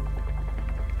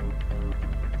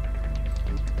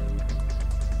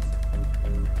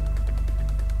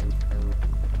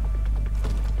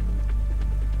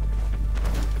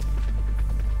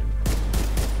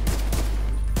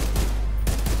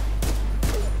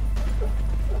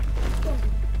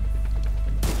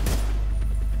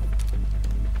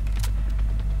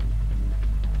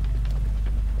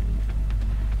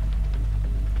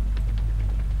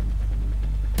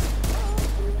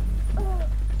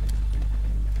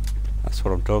 That's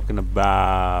what I'm talking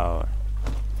about.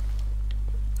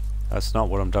 That's not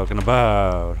what I'm talking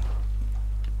about.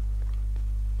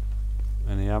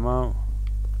 Any ammo?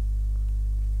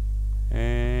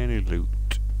 Any loot?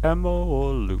 Ammo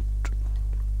or loot?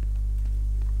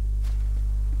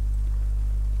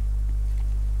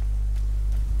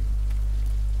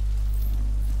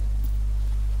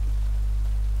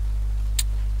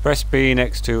 Press B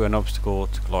next to an obstacle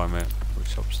to climb it.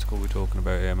 Which obstacle are we talking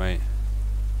about here, mate?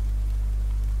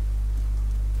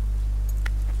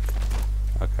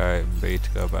 Okay, B to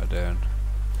go back down.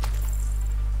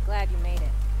 Glad you made it.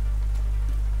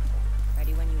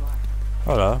 Ready when you are.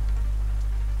 Hello.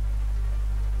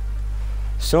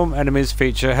 Some enemies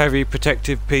feature heavy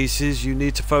protective pieces. You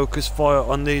need to focus fire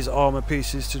on these armor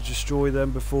pieces to destroy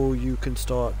them before you can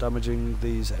start damaging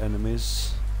these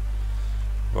enemies.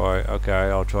 Right, okay,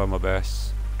 I'll try my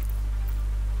best.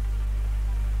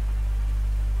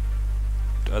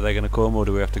 Are they gonna come or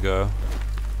do we have to go?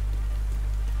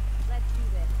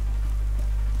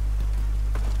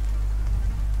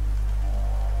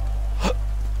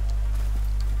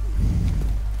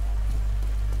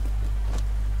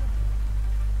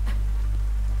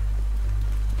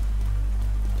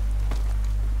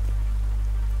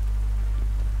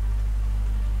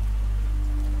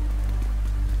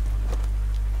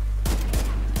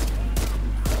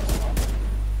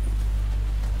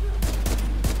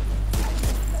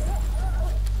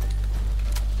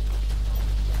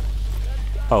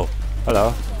 Oh,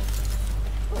 hello.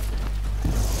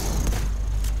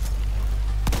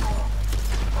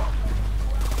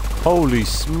 Holy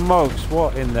smokes,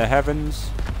 what in the heavens?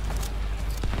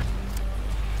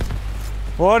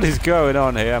 What is going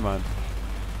on here, man?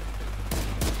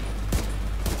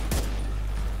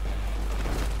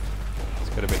 Let's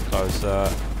get a bit closer.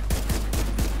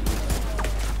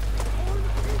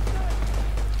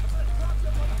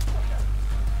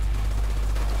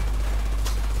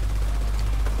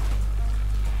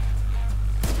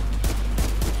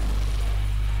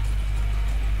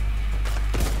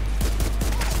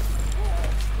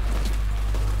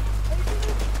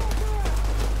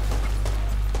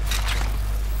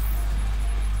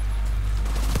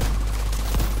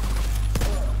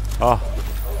 Oh.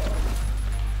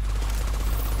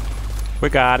 We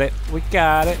got it. We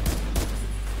got it.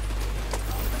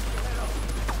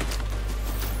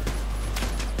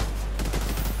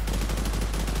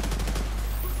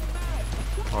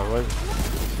 Oh,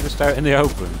 what? Just out in the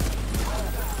open.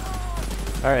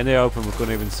 Out in the open, we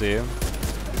couldn't even see him.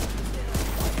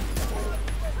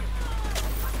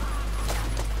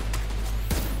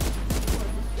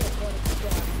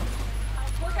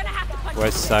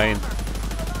 Where's Sane?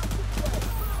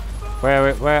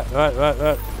 Where?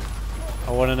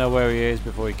 I want to know where he is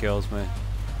before he kills me.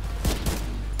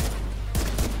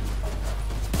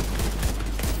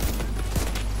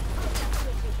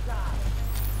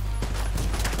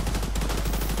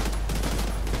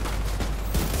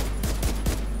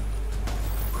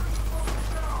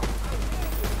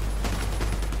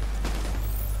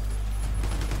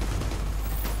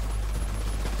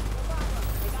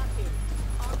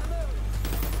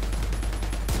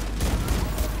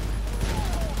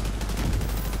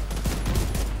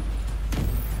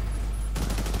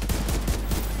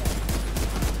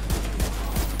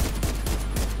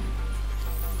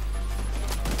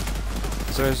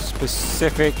 Is there a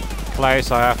specific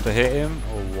place I have to hit him,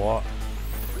 or what?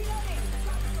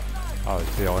 Oh,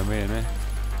 it's behind me, isn't it?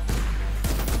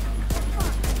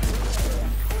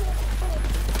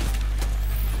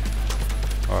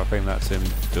 Oh, I think that's him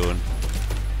done.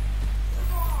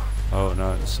 Oh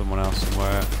no, there's someone else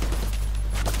somewhere.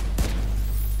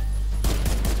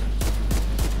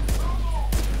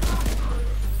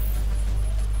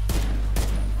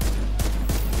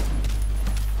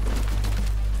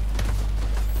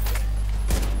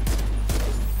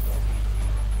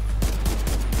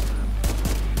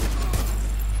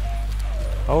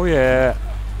 Oh yeah.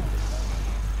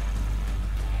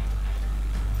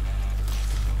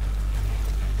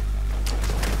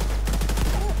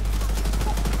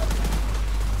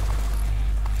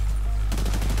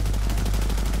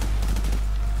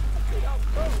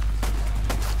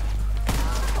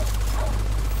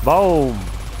 Boom.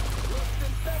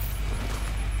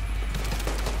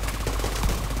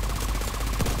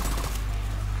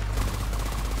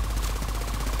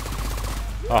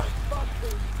 Ah.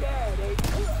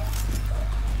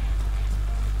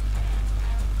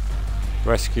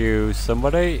 Rescue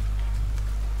somebody.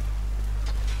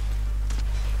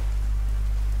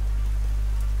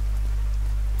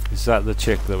 Is that the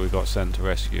chick that we got sent to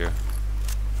rescue?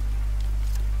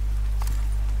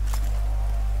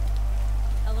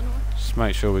 Eleanor? Just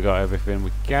make sure we got everything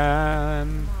we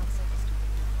can.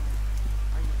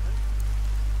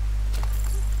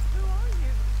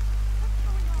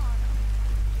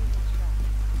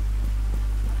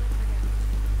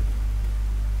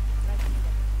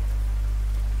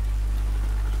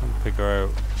 Figure out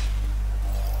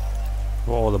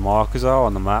what all the markers are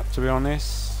on the map, to be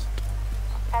honest.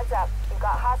 Heads up, you've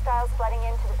got hostiles flooding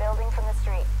into the building from the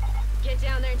street. Get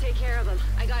down there and take care of them.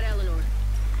 I got Eleanor.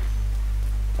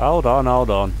 Hold on,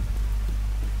 hold on.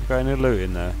 You got any loot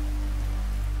in there?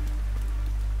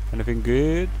 Anything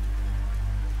good?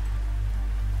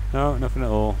 No, nothing at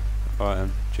all. Alright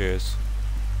then, cheers.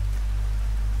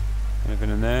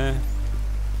 Anything in there?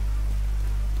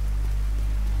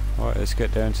 Alright, let's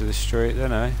get down to the street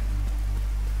then, eh?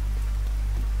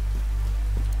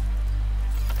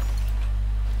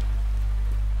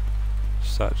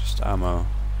 Is that just ammo?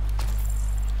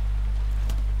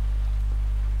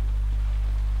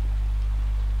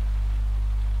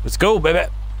 Let's go, baby!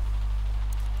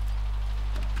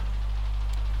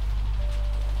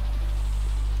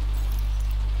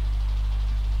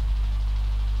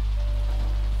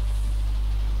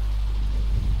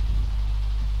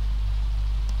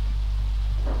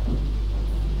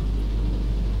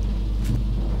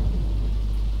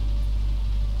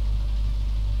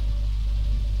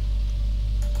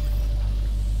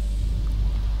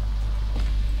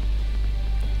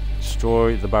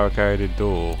 Destroy the barricaded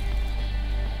door.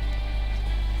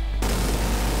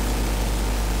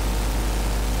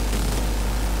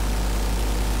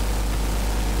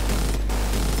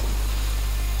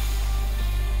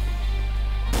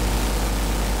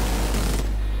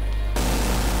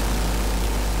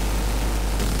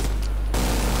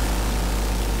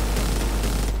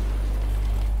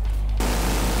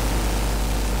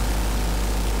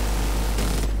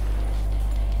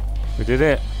 We did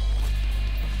it.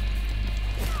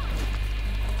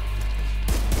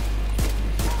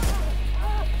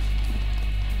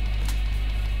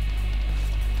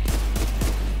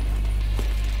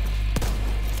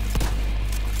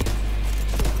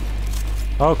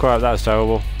 Oh crap, that's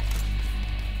terrible.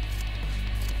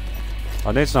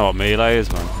 I need to know what melee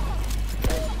is, man.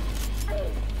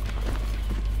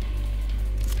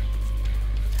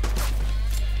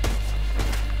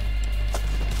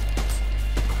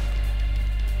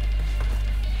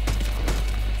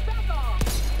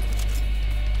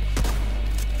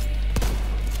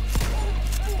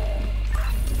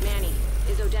 Manny,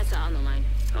 is Odessa on the line?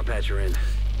 I'll patch her in.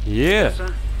 Yeah.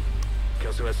 Odessa?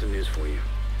 Kelso has some news for you.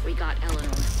 We got Eleanor.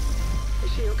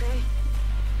 Is she okay?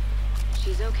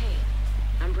 She's okay.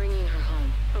 I'm bringing her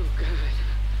home. Oh, good.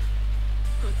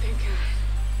 Oh, thank God.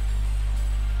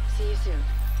 See you soon.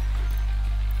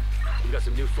 We got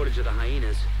some new footage of the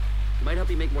hyenas. Might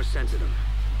help you make more sense of them.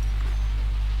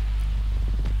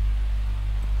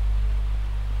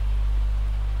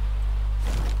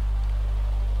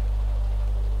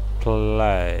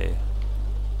 Play.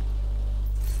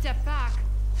 Step back.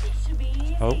 It should be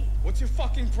easy. Oh. What's your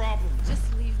fucking problem?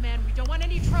 Just leave, man. We don't want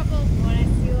any trouble. Wanna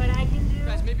see what I can do?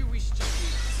 Guys, maybe we should just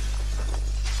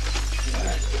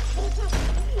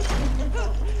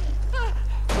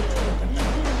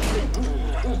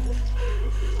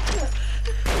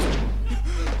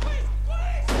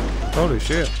Holy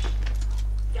shit.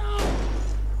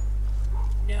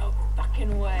 No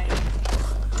fucking way.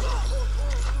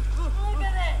 Look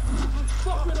at this.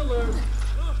 Fucking alert.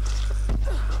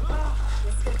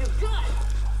 This could do good.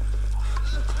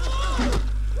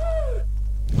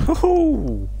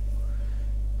 Woohoo!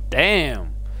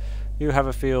 Damn! You have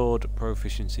a field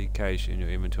proficiency cache in your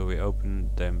inventory. Open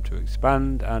them to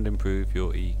expand and improve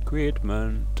your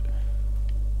equipment.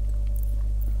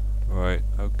 Right,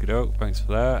 okie doke, thanks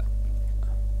for that.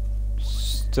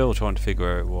 Still trying to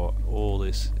figure out what all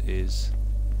this is.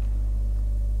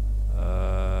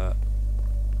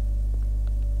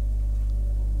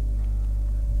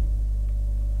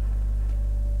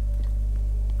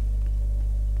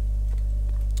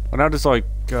 I know there's like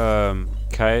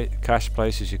cache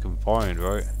places you can find,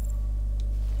 right?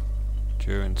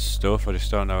 During stuff, I just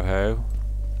don't know how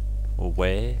or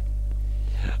where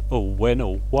or when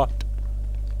or what.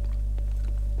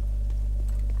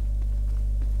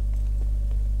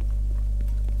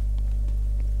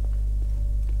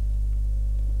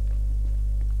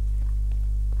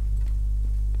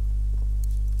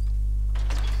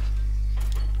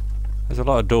 There's a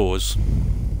lot of doors.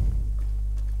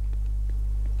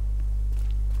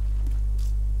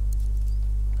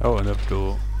 Oh, another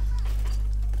door.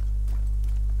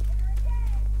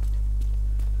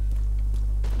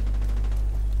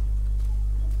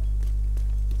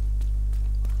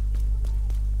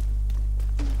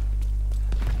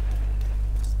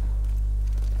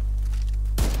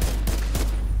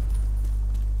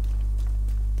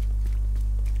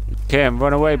 Cam,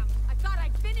 run away. I thought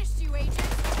I'd finished you, Agent.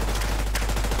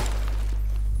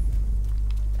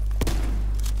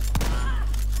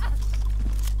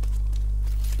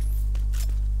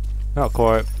 Not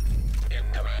quite.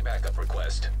 Incoming backup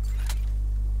request.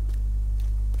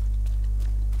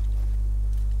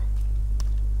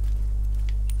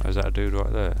 Oh, is that a dude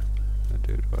right there? A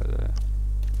dude right there.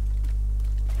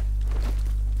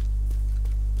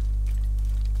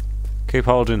 Keep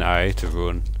holding A to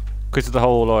run. Because of the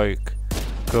whole like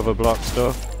cover block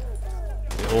stuff,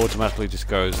 it automatically just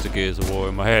goes to Gears of War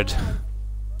in my head.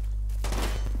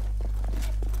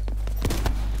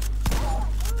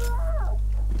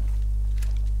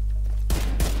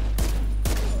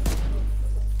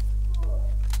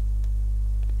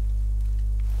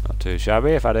 Not too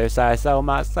shabby if I do say so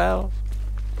myself.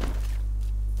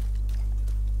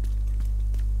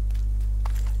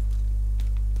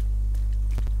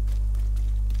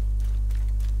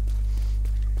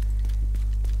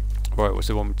 Right,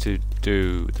 what's it want me to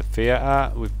do? The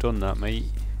theatre? We've done that, mate.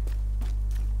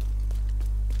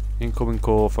 Incoming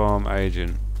call from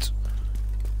Agent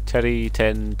Teddy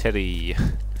 10 Teddy.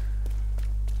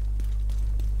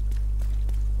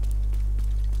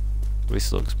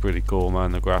 This looks pretty cool,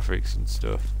 man, the graphics and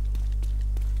stuff.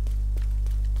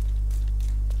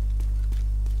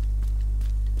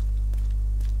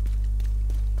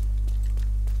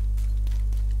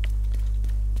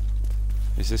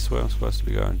 Is this where I'm supposed to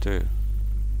be going to?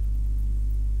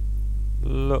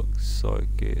 Looks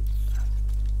like it.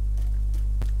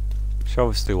 She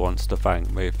obviously wants to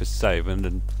thank me for saving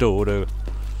and daughter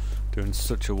doing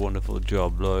such a wonderful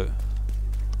job, like.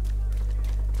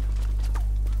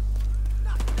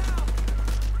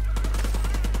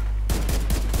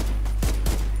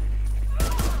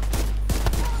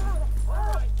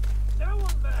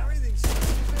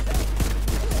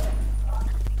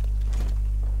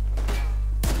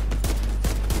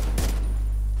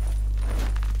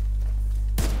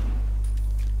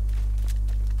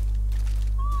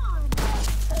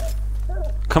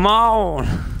 Come on!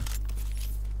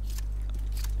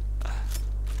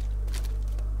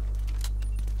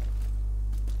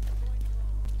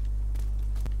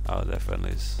 Oh, they're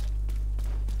friendlies.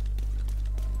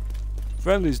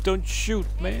 Friendlies, don't shoot,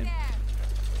 man.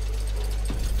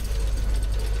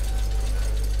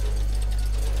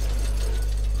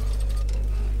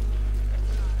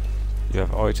 You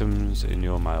have items in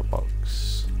your mailbox.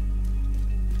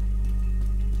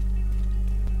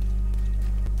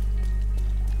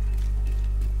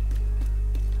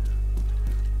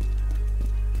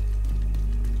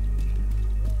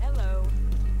 Hello.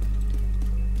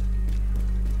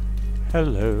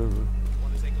 Hello.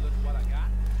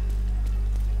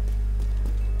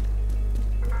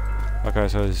 Okay,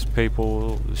 so there's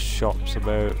people, there's shops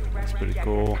about. That's pretty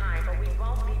cool.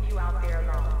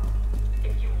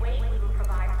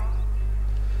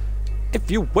 If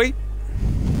you wait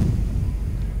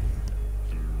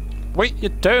your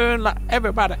turn like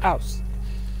everybody else.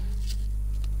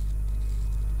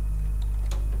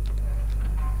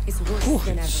 It's worse Ooh,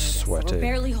 than ever. sweaty. We're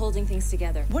barely holding things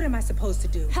together. What am I supposed to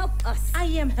do? Help us. I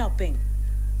am helping.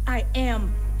 I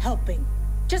am helping.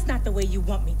 Just not the way you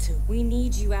want me to. We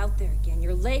need you out there again.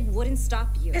 Your leg wouldn't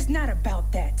stop you. It's not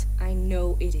about that. I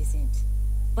know it isn't.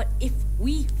 But if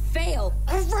we fail...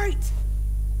 All right.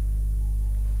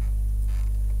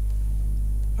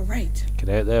 All right. Get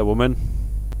out there, woman.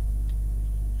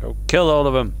 Go kill all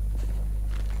of them.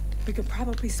 We could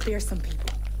probably spare some people.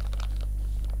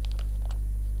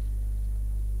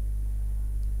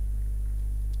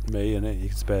 Me, innit? You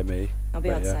can spare me. I'll be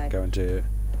But yeah, outside. guarantee it.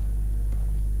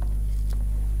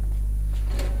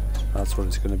 That's what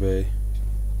it's gonna be.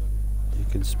 You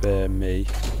can spare me.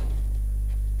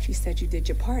 She said you did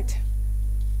your part.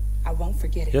 I won't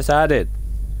forget it. Yes, I did.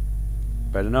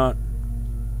 Better not.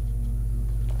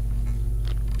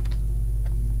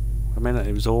 I mean,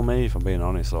 it was all me, if I'm being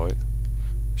honest. Like,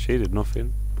 she did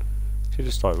nothing. She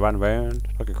just like ran around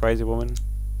like a crazy woman.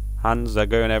 Hands are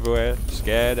going everywhere,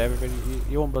 scared, everything.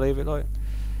 You won't believe it, like.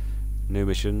 New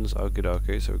missions, okie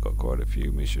dokie. So we've got quite a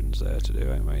few missions there to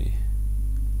do, ain't we?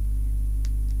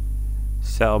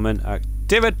 Settlement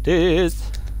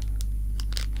activities.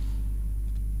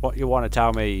 What you want to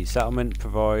tell me? Settlement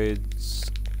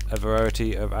provides a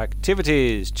variety of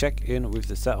activities. Check in with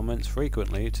the settlements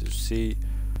frequently to see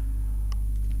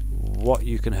what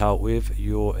you can help with.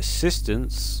 Your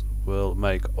assistance will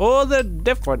make all the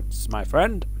difference, my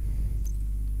friend.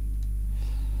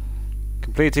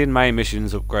 Completing main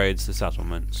missions upgrades the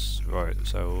settlements. Right,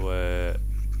 so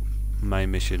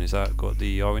main mission, is that got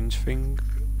the orange thing?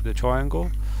 The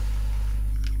triangle?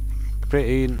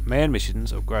 Completing main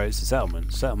missions upgrades the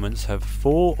settlements. Settlements have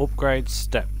 4 upgrade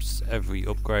steps. Every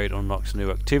upgrade unlocks new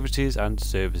activities and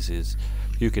services.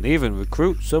 You can even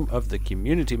recruit some of the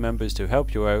community members to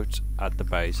help you out at the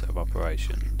base of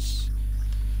operations.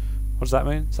 What does that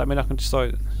mean? Does that mean I can just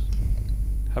like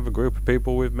have a group of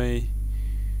people with me,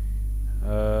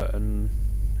 and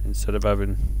instead of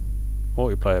having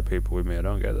multiplayer people with me? I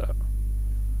don't get that.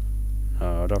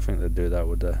 No, I don't think they'd do that,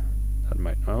 would they? That'd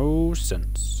make no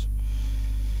sense.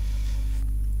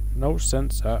 No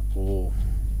sense at all.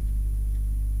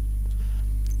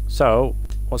 So,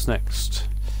 what's next?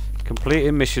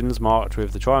 Completing missions marked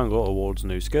with the triangle awards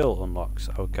new skill unlocks.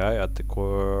 Okay, at the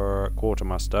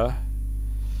quartermaster.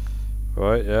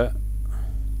 Right, yeah.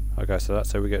 Okay, so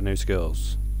that's how we get new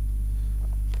skills.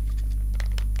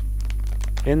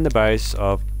 In the base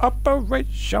of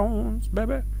operations,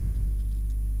 baby.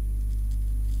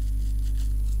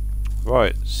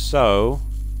 Right, so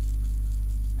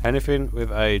anything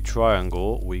with a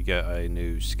triangle, we get a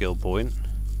new skill point.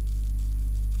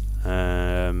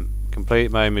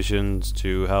 Complete main missions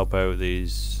to help out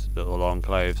these little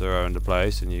enclaves around the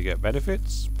place, and you get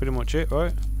benefits. Pretty much it,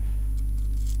 right?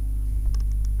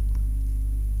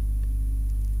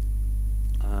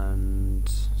 And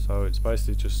so it's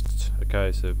basically just a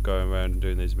case of going around and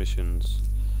doing these missions.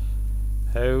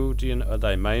 How do you know? Are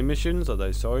they main missions? Are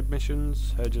they side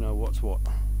missions? How do you know what's what?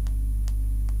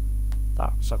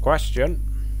 That's a question.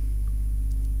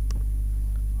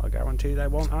 I guarantee they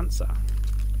won't answer.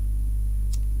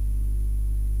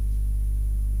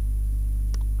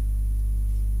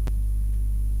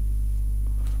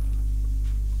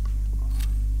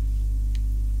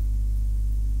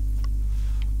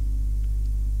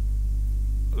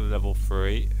 Level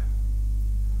 3,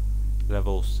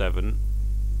 level 7,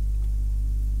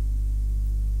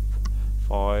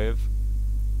 5,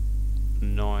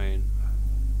 9.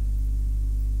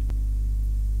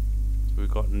 We've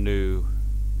got new.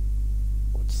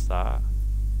 What's that?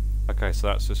 Okay, so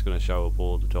that's just going to show up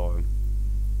all the time.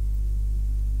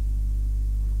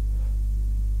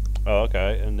 Oh,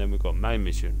 okay, and then we've got main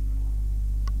mission.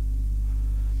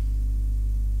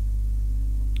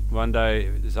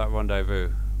 Is that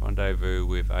rendezvous? Rendezvous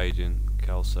with Agent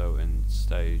Kelso and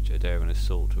stage a daring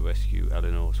assault to rescue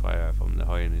Eleanor Swire from the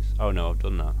hyenas. Oh no, I've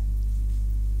done that.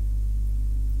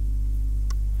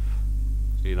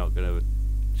 So you're not going to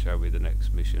show me the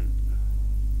next mission.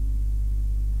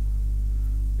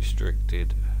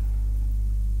 Restricted.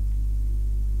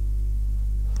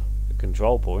 The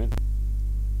control point.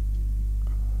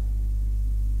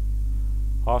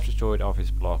 Half destroyed office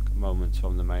block, moments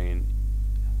from the main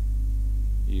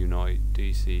Unite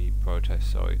DC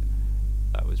protest site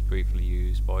that was briefly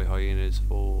used by hyenas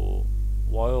for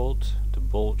wild,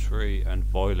 debauchery and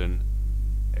violent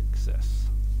excess.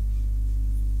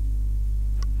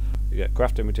 You get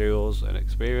crafting materials and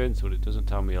experience, but it doesn't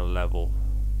tell me a level.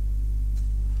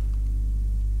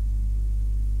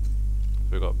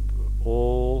 So we've got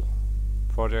all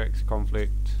projects,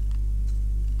 conflict.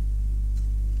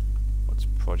 What's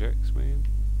projects mean?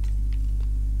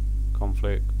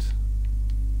 Conflict.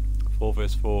 4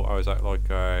 vs 4. Oh, is that like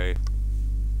a...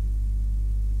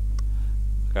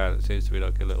 Okay, it seems to be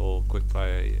like a little quick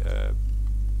play,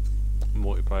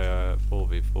 multiplayer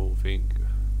 4v4 thing.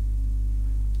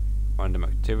 Random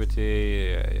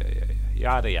activity,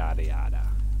 yada yada yada.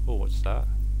 Oh, what's that?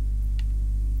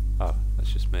 Oh,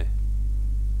 that's just me.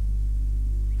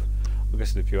 I'm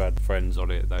guessing if you had friends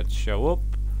on it, they'd show up.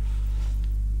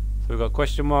 So we've got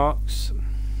question marks,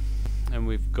 and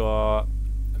we've got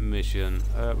a mission.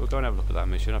 We're going to have a look at that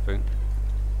mission, I think.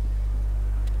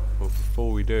 But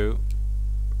before we do,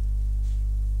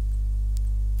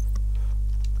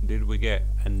 did we get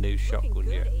a new shotgun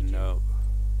yet? Agent. No.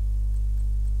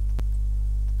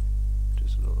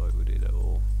 Doesn't look like we did at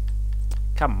all.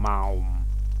 Come on.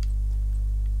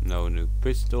 No new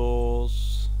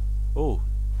pistols. Oh,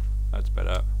 that's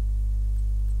better.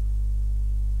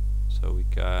 So we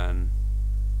can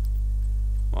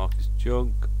mark as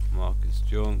junk, mark as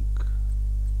junk.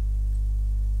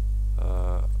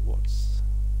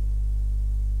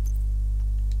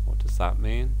 What does that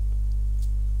mean?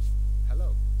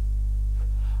 Hello.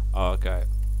 Oh, okay.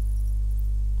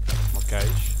 My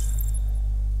cage.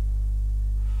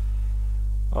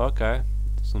 Oh, okay.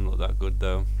 Doesn't look that good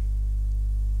though.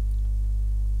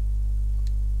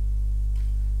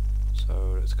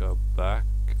 So let's go back.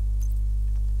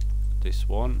 This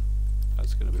one.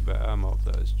 That's going to be better. Mark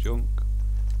that as junk.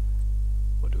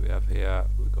 What do we have here?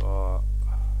 We got.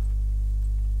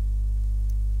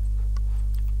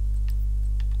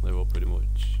 They're all pretty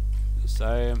much the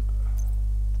same.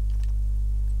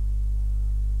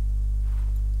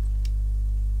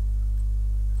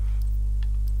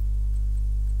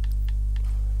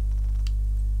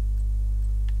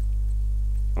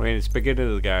 I mean, it's beginning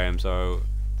of the game, so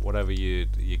whatever you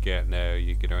get now,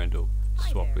 you're gonna end up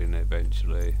swapping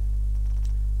eventually.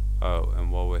 Oh,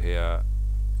 and while we're here,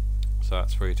 so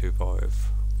that's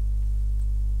 325.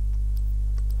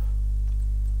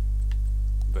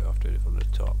 Better off doing it from the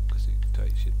top because it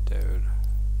takes you down.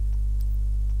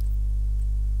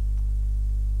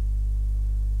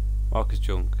 Mark as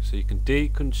junk, so you can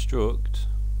deconstruct.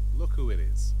 Look who it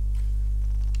is.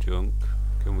 Junk.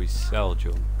 Can we sell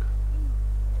junk?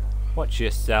 Watch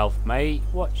yourself, mate.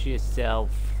 Watch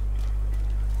yourself.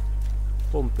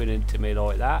 Bumping into me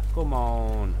like that. Come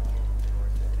on.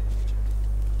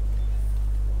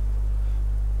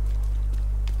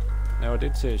 Now I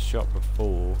did see a shop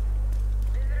before.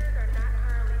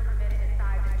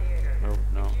 No,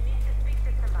 no.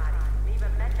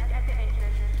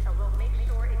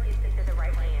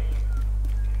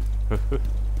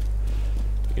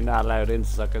 You're not allowed in,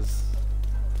 suckers.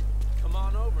 Come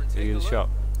on over and take in a the look. shop.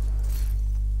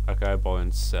 Okay, buy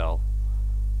and sell.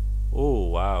 Oh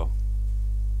wow.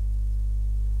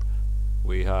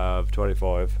 We have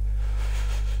 25.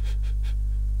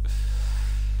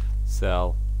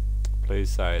 Sell. Please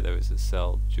say there is a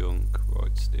sell junk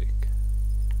right stick.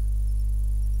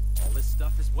 All this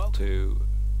stuff is welcome. 2.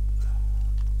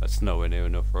 That's nowhere near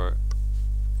enough for it.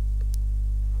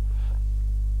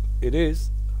 It is.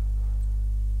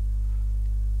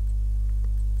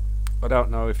 I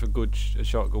don't know if a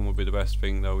shotgun would be the best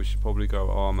thing though. We should probably go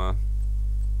armor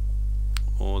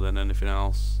more than anything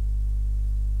else.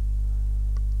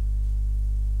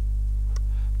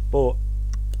 But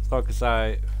like I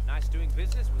say, Nice doing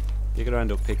business with you. you're gonna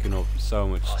end up picking up so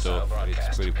much stuff.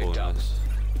 It's pretty pointless.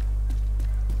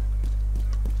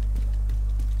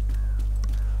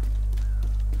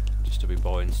 Just to be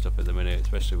buying stuff at the minute,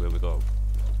 especially when we've got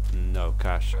no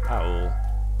cash at all.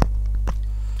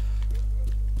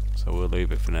 So we'll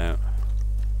leave it for now.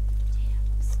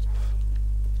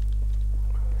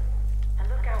 And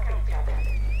look out for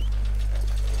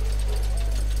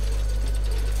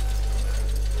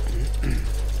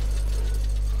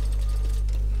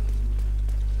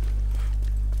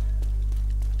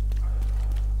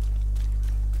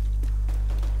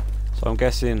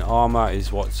guessing armor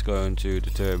is what's going to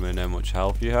determine how much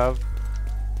health you have.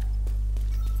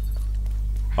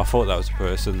 I thought that was a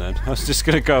person then. I was just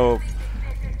gonna go up,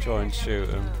 try and shoot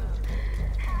him.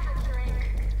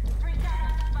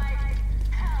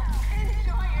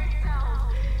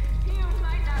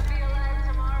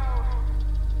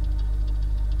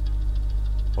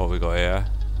 What we got here?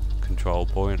 Control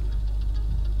point.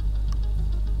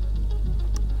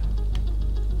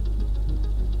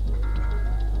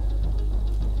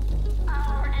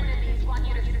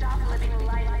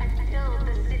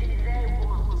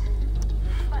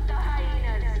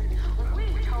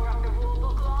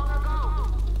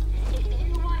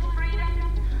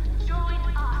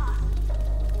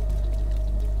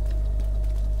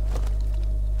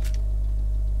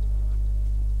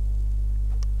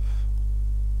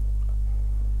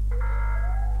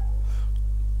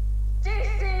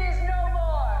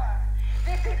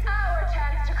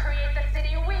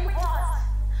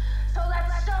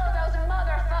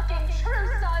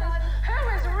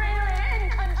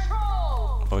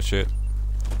 Oh shit.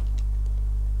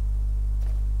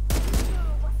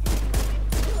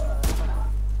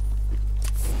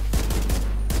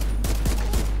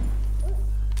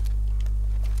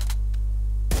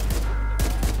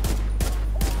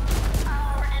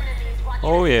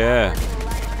 Oh yeah.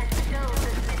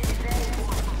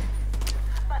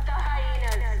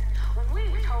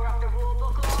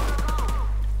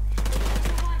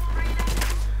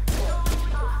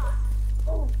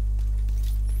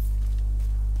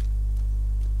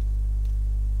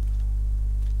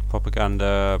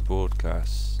 Propaganda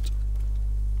broadcast.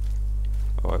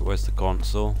 Alright, where's the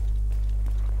console?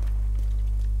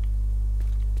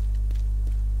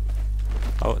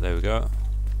 Oh, there we go.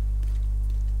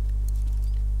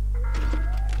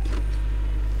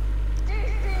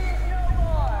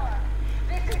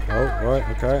 Oh, right,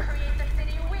 okay.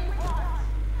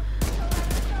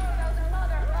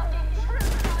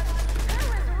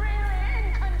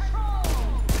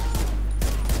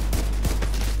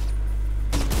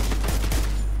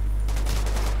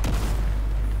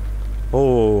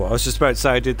 Oh, I was just about to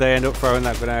say, did they end up throwing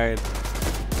that grenade?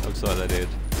 Looks like they did.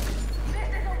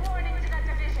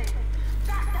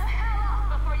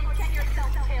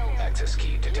 Access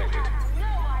key detected.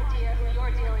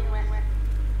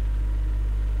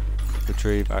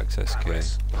 Retrieve access key.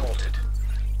 Halted.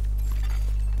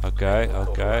 Okay,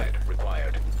 okay.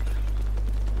 Required.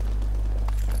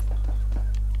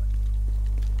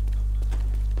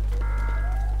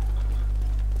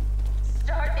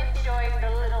 Start enjoying the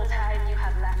little time you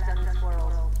have left on this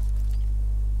world.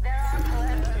 There are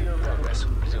plans. Progress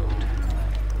resumed.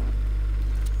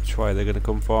 Which way they're going to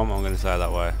come from? I'm going to say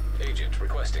that way. Agent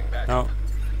requesting backup. No.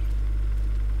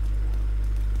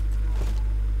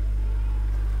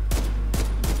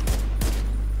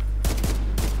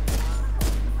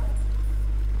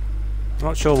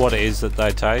 Not sure what it is that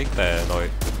they take there, like.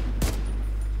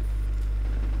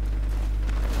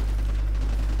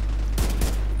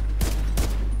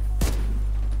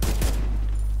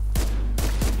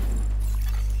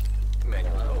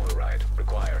 Manual override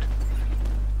required.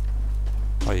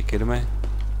 Are you kidding me?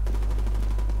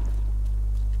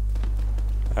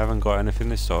 I haven't got anything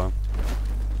this time.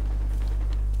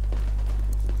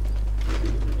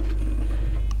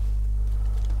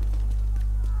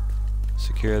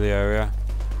 Secure the area.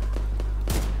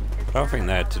 I don't think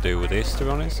they had to do with this, to be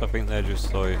honest. I think they're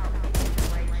just like...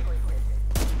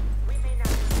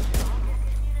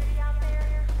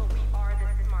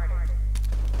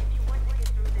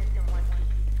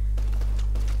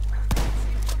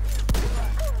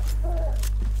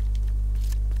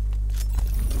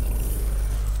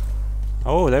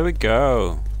 Oh, there we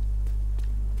go.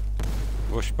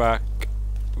 Rush back,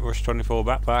 Rush 24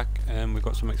 backpack, and we've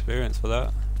got some experience for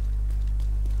that.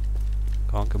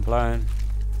 Can't complain.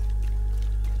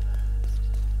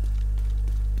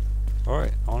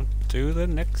 Alright, on to the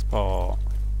next part.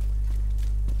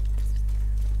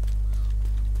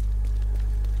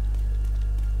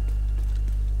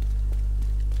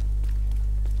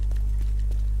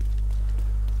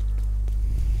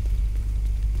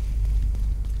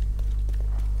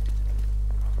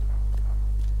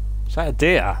 Is that a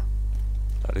deer?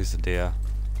 That is a deer.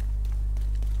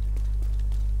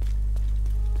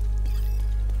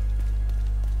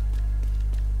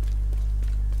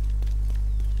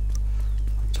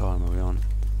 What time are we on?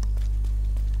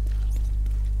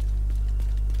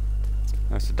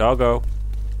 That's a doggo.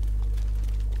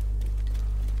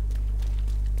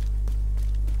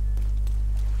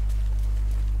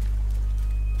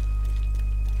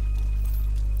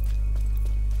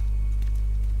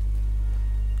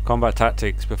 Combat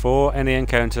tactics. Before any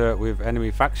encounter with enemy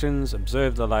factions,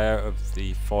 observe the layout of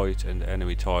the fight and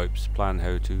enemy types. Plan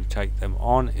how to take them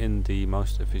on in the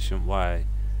most efficient way.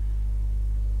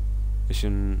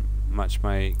 Mission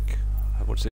matchmake.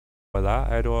 What's it by that?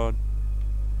 How do I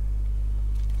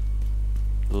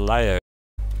layout?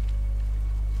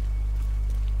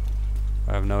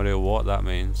 I have no idea what that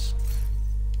means.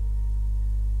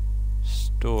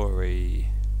 Story.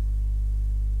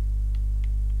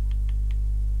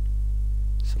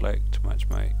 Select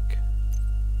matchmake.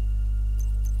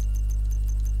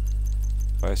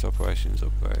 Base operations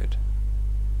upgrade.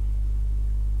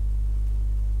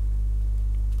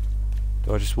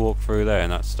 Do I just walk through there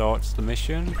and that starts the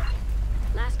mission?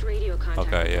 Last radio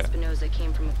contact Okay, yeah. with Espinosa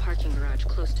came from a parking garage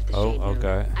close to the Oh, shade room.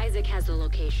 okay. Isaac has the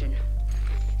location.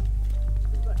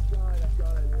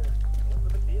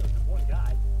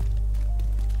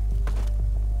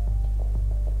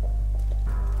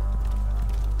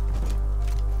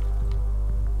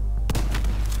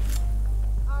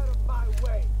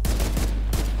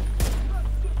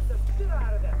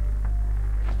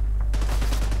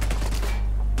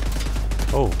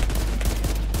 Oh.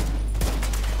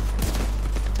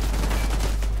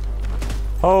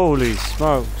 Holy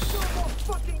smokes.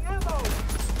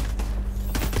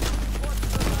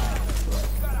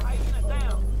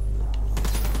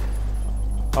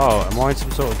 Oh, am I in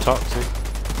some sort of toxic?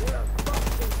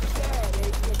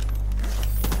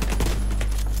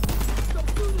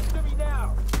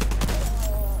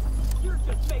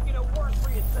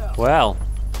 Well.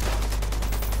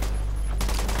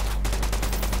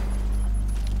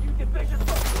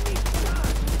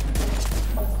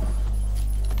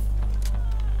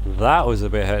 That was a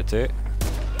bit hectic.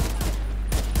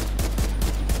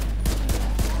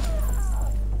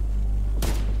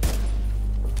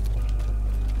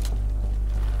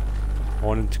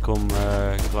 Wanting to come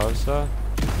closer.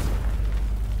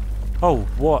 Oh,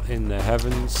 what in the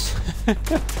heavens?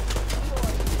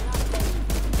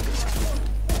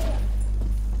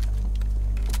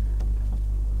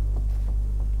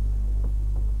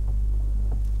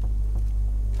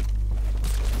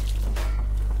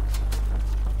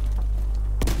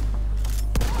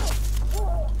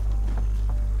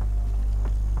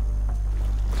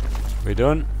 We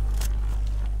done?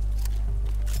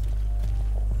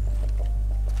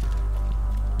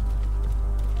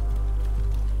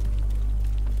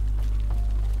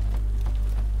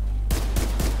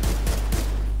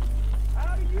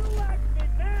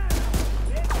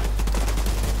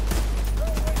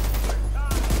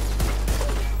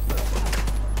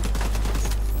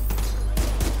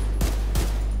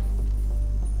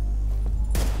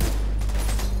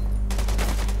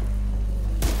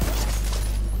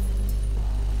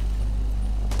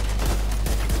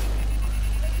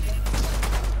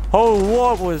 Oh,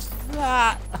 what was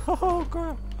that? Oh,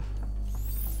 crap.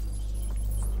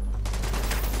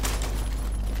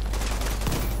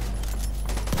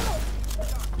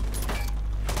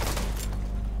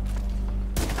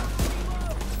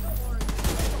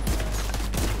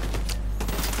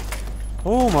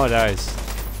 Oh, my days.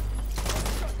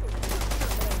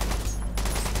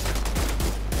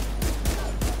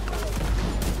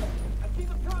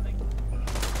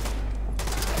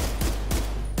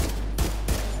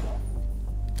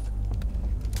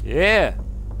 Yeah.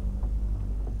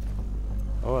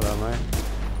 Oh, hello, mate.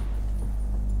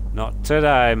 Not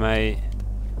today, mate.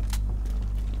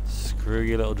 Screw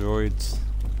you, little droids.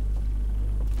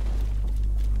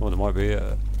 Well, there might be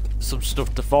some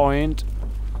stuff to find.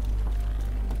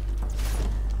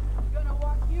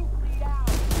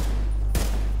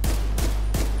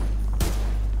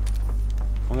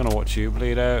 I'm gonna watch you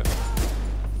bleed out.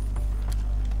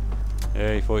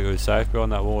 Yeah, you thought you were safe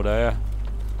behind that wall there.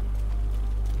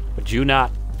 But you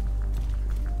not.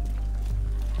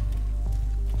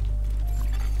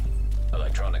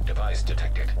 Electronic device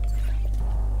detected.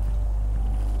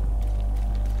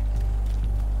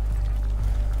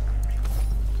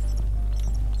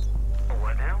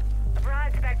 What now? A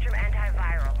broad-spectrum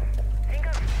antiviral. Think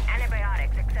of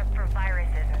antibiotics except for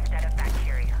viruses instead of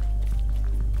bacteria.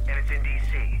 And it's in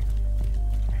D.C.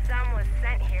 Some was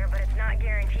sent here, but it's not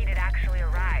guaranteed it actually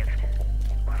arrived.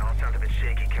 Well, it all sounds a bit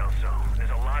shaky, Kelso. There's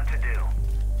a lot to do.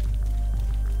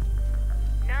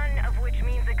 None of which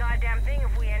means a goddamn thing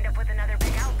if we end up with another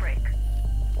big outbreak.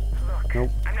 Look,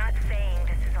 nope. I'm not saying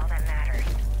this is all that matters,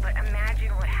 but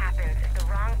imagine what happens if the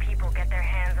wrong people get their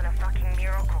hands on a fucking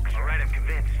miracle cure. Alright, I'm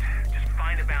convinced. Just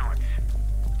find a balance.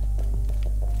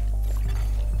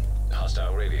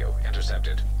 Hostile radio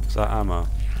intercepted. Is that ammo?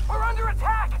 We're under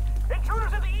attack!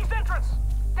 Intruders in the east entrance!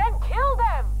 Then kill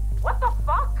them! What the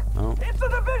fuck? Oh. It's a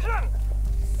division!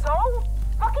 So?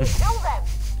 Fucking kill them!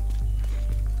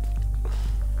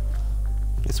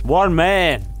 It's one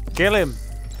man! Kill him!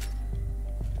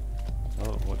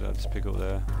 Oh, what did I just pick up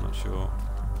there? I'm not sure.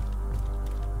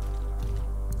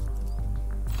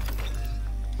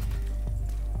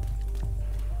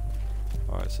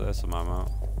 Alright, so there's some ammo.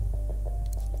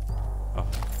 Oh.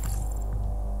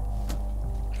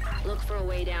 Look for a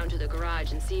way down to the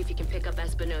garage and see if you can pick up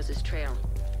Espinosa's trail.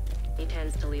 He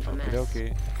tends to leave a mess.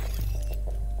 Okay.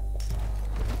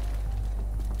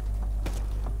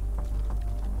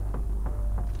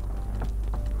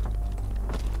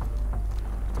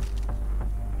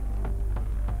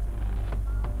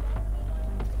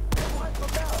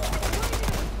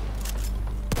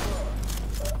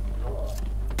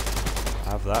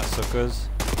 Have that, suckers.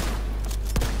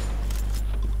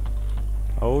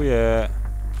 Oh yeah.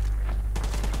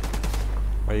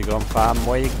 Where you going, fam?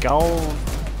 Where you going?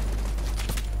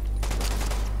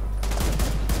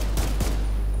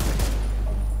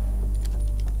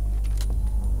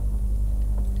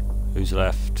 Who's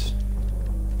left?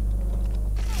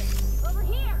 Over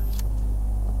here.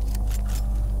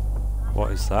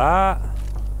 What is that?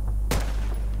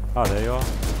 Oh, there you are.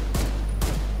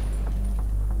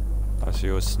 That's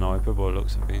your sniper by the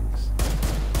looks of things.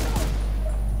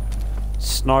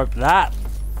 Snipe that!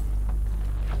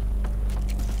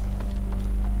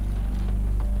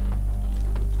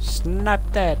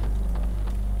 Snap that!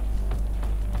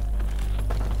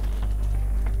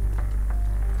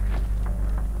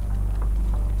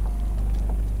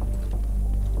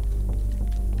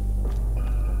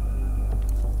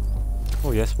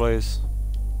 Oh yes please.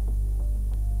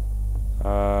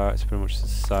 It's pretty much the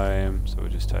same, so we'll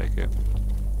just take it.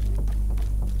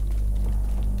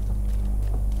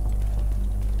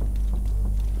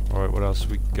 Alright, what else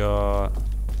we got?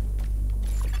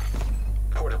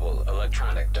 Portable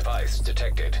electronic device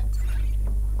detected.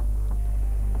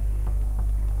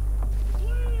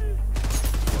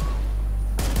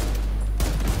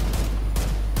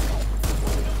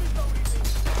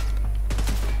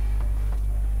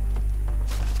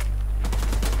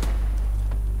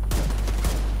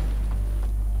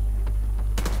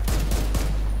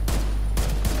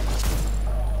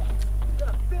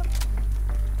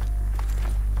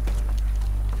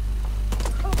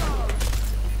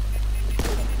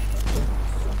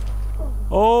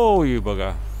 Oh, you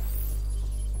bugger.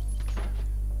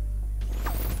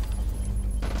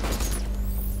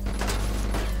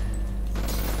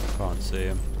 Can't see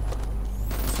him.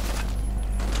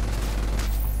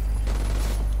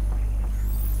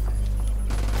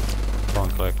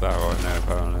 Can't collect that right now,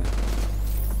 apparently.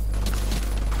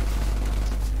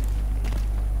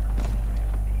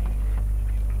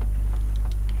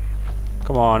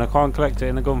 Come on, I can't collect it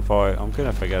in a gunfight. I'm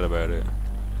gonna forget about it.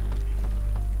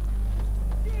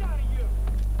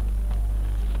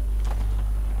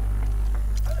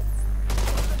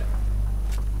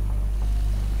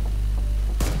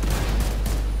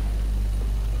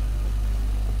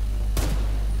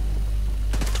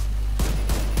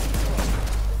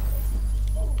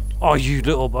 Oh, you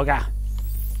little bugger.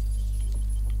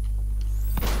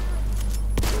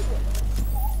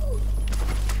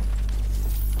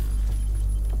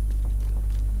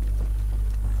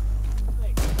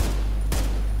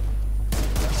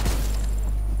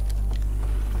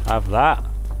 Have that.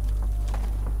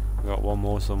 Got one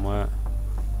more somewhere.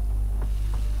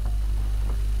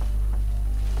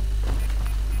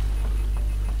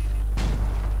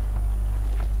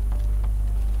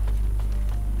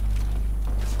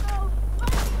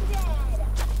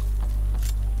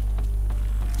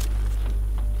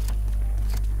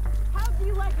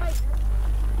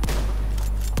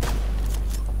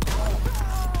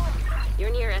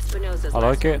 Espinosa's I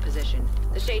like it. Position.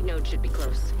 The shade node should be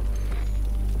close.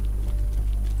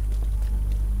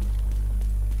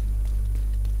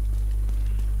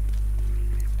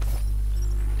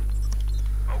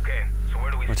 Okay, so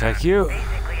where do we I'll take you.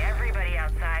 Basically, everybody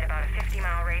outside about a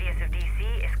 50-mile radius of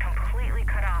DC is completely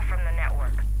cut off from the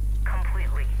network.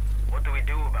 Completely. What do we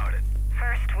do about it?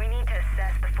 First, we need to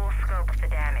assess the full scope of the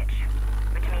damage,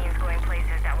 which means going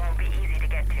places that won't be easy to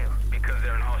get to. Because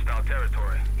they're in hostile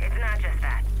territory. It's not just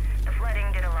that. The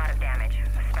flooding did a lot of damage,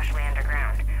 especially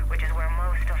underground, which is where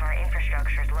most of our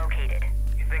infrastructure is located.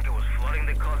 You think it was flooding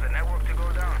that caused the network to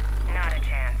go down? Not a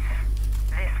chance.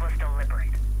 This was deliberate.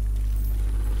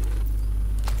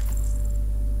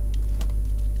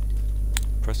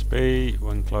 Press B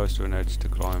when close to an edge to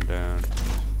climb down.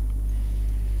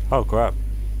 Oh crap.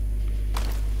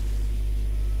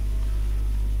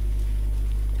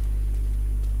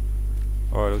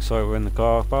 Alright, looks like we're in the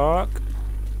car park.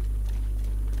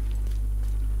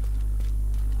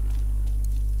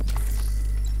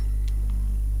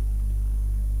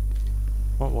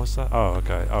 what's that? Oh,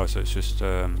 okay. Oh, so it's just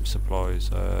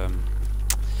supplies.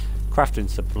 Crafting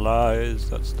supplies.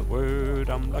 That's the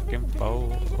word I'm looking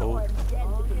for. Oh.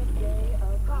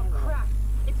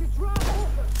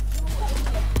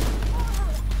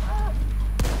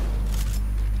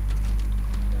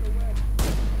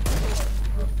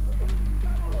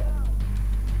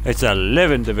 It's a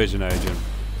living division agent.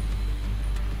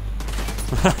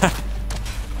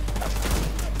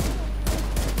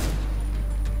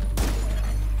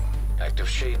 Active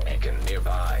shade beacon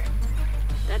nearby.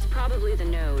 That's probably the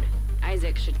node.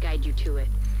 Isaac should guide you to it.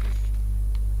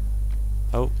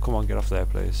 Oh, come on, get off there,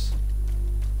 please.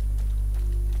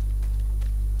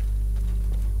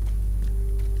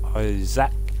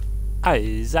 Isaac.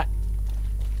 Isaac.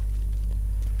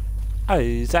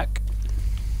 Isaac.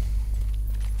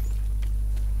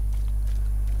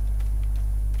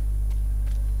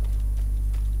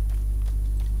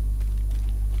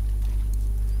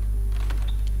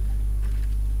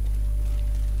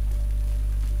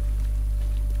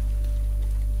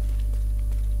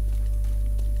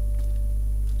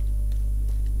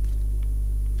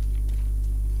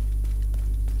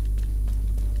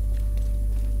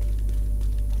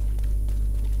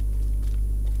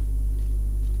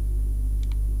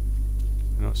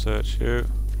 Not search you.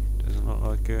 Doesn't look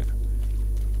like it.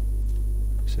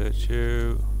 Search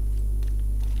you.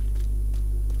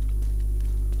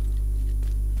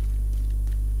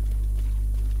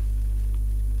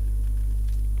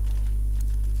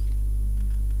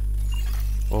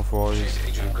 Authorized.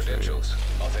 Agent credentials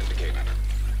authenticated.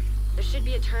 There should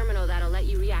be a terminal that'll let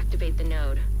you reactivate the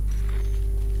node.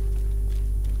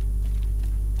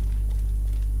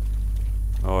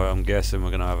 Oh, I'm guessing we're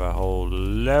gonna have a whole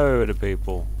load of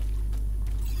people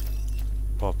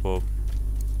pop up.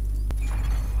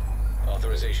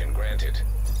 Authorization granted.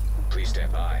 Please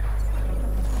stand by.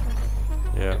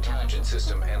 Yeah. Intelligence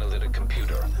system analytic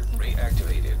computer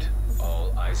reactivated.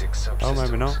 All Isaac subsystems Oh,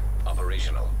 maybe not.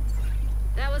 operational.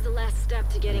 That was the last step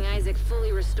to getting Isaac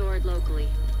fully restored locally.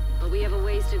 But we have a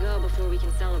ways to go before we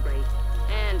can celebrate.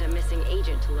 And a missing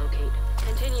agent to locate.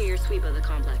 Continue your sweep of the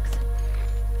complex.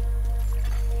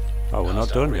 Oh, we're not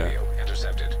done yet.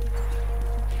 Intercepted.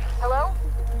 Hello?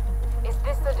 Is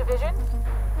this the division?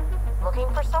 Looking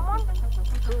for someone?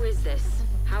 Who is this?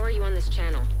 How are you on this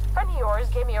channel? Friend of yours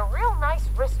gave me a real nice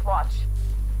wristwatch.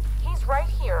 He's right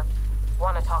here.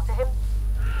 Want to talk to him?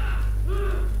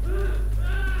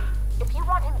 If you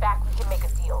want him back, we can make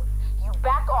a deal. You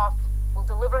back off, we'll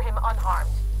deliver him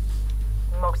unharmed.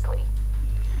 Mostly.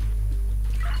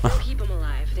 Don't keep him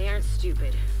alive. They aren't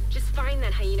stupid. Just find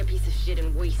that hyena piece of shit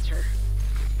and waste her.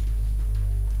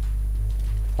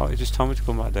 Oh, you just told me to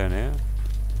come back down here.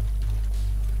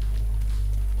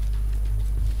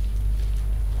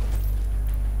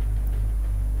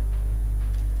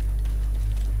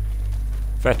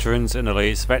 Veterans and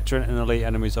elites. Veteran and elite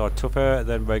enemies are tougher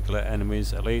than regular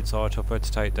enemies. Elites are tougher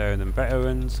to take down than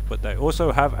veterans, but they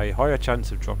also have a higher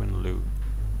chance of dropping loot.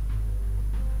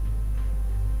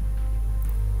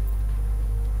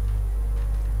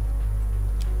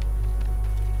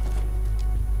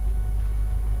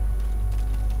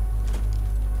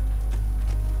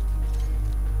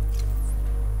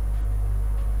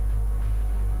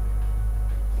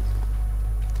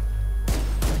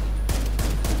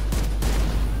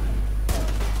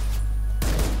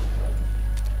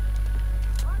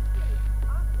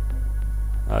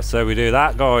 So we do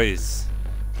that, guys.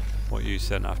 What you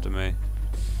sent after me.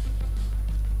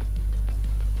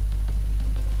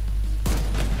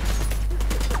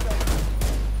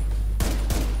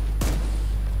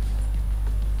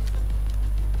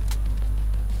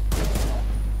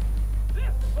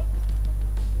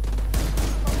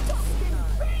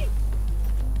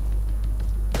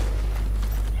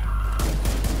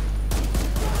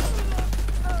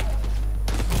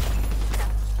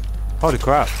 Holy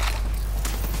crap.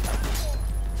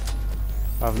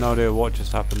 I have no idea what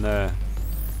just happened there.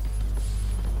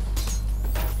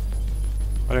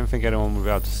 I don't think anyone will be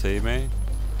able to see me.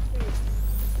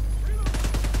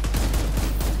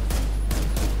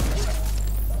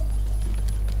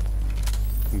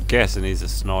 I'm guessing he's a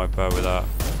sniper with that.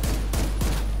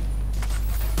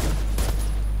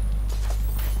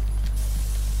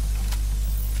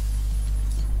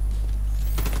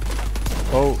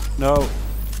 Oh, no.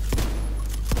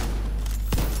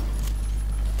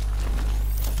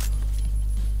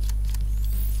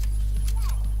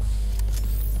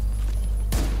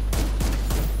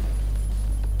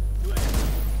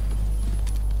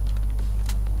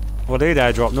 What did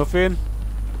I drop? Nothing?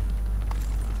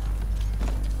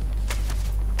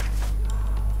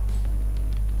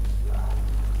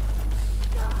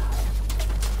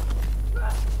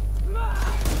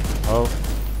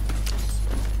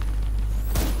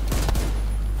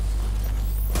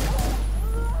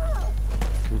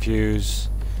 Confuse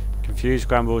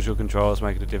scrambles your controls,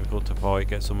 making it difficult to fight.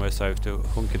 Get somewhere safe to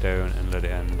hunker down and let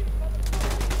it end.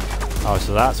 Oh,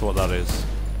 so that's what that is.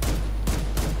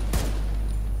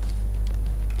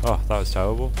 Oh, that was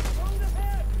terrible.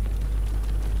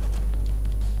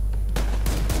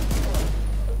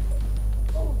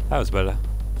 That was better.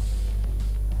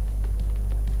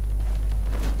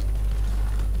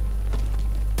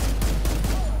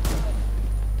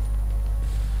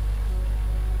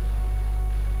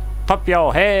 Pop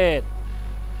your head!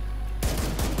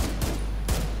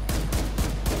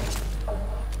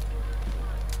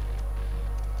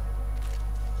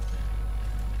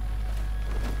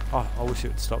 Oh, I wish it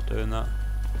would stop doing that.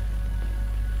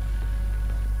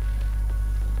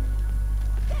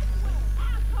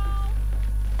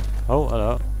 Oh,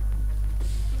 hello.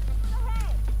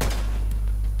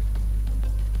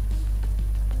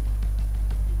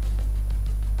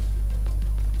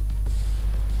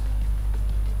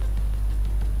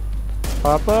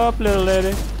 Pop up, little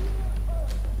lady.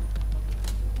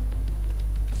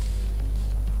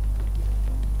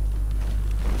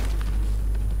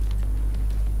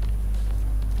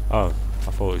 Oh,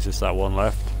 I thought it was just that one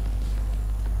left.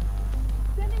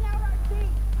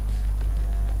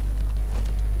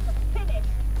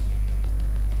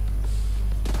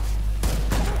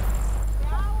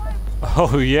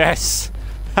 Oh yes.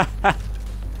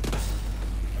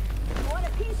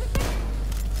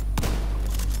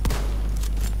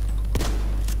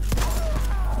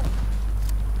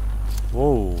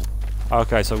 Whoa.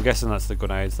 Okay, so I'm guessing that's the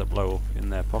grenades that blow up in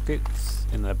their pockets,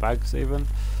 in their bags even.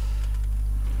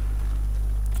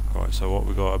 Right, so what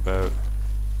we got about...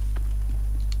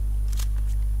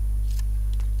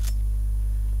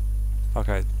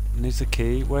 Okay, needs a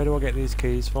key. Where do I get these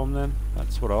keys from then?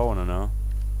 That's what I want to know.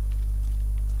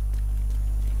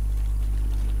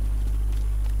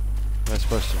 Am I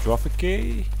supposed to drop a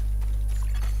key?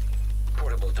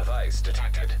 Portable device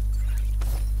detected.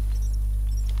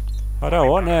 I don't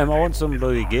want them, I want some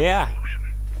bloody gear.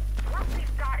 What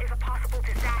we've got is a possible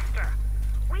disaster.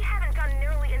 We haven't done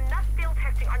nearly enough field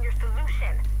testing on your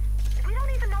solution. We don't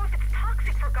even know if it's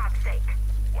toxic, for God's sake.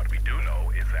 What we do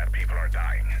know is that people are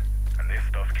dying, and this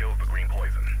stuff kills the green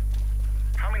poison.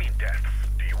 How many deaths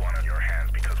do you want on your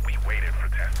hands because we waited for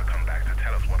Tess to come back to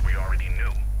tell us what we already knew?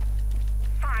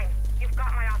 Fine, you've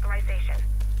got my authorization.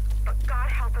 But God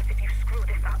help us if you screw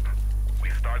this up. We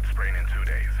start spraying in 2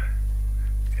 days.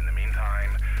 In the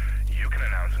meantime, you can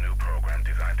announce a new program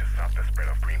designed to stop the spread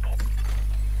of green poison.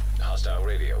 Hostile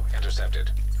radio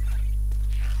intercepted.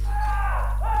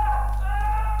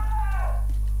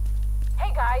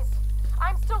 Hey guys,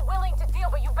 I'm still willing to deal,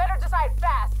 but you better decide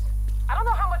fast. I don't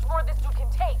know how much more this dude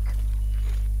can take.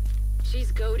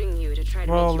 She's goading you to try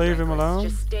to Well, make you leave him reckless. alone.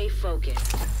 Just stay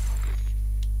focused.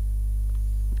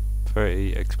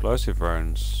 30 explosive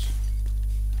rounds.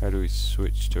 How do we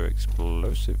switch to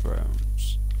explosive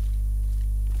rounds?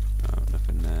 Oh,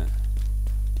 nothing there.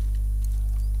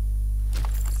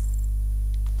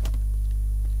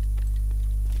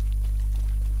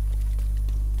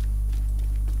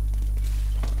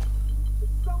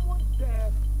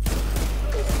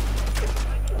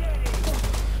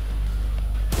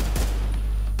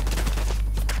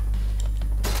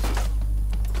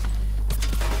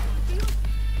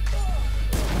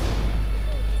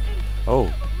 Oh.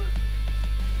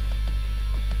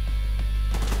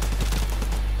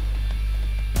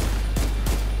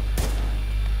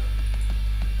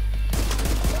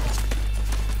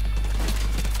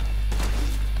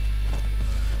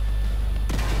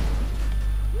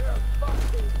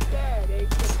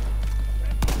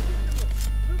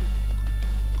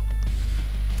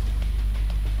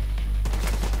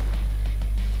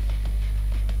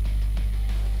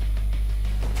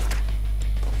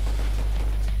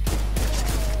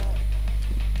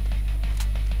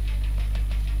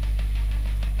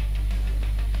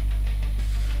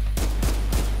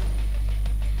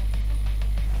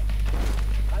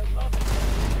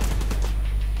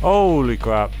 Holy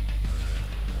crap.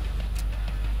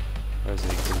 Where's he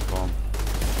coming from?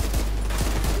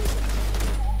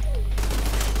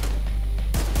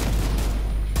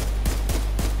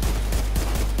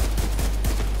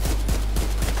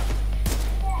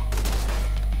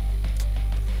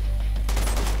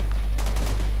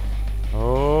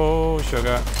 Oh,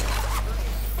 sugar.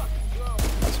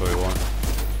 That's what we want.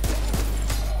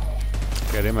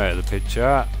 Get him out of the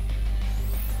picture.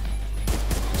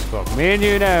 Got me and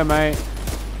you now, mate. I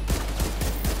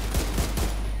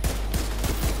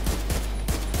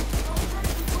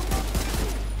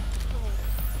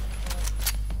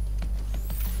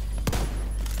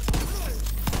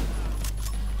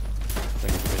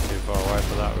think it's a bit too far away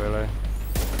for that, really.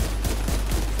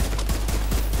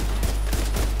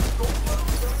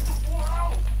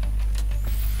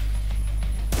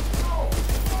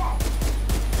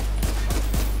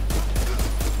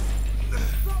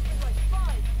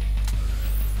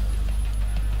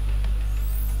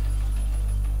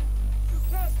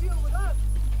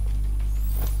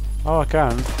 Oh, I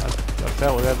can. I've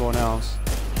dealt with everyone else.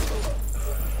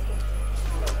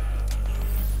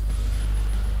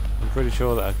 I'm pretty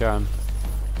sure that I can.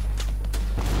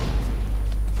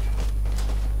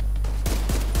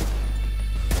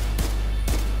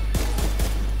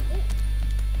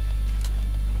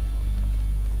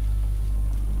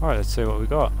 Alright, let's see what we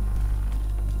got.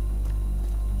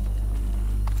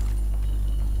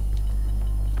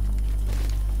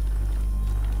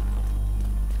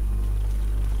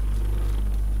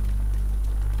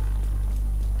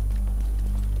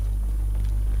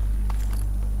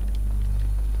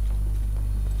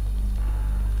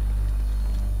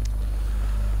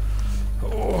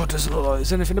 Oh, doesn't look like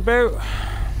there's anything about.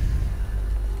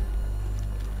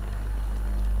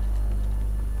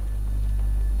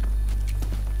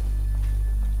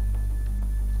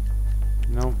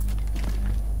 No.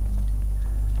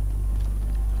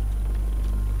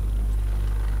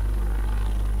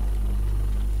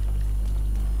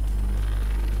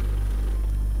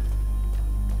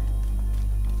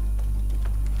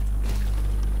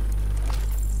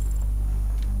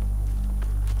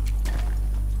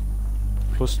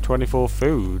 Plus 24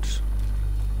 food.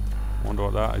 Wonder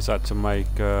what that is. That to make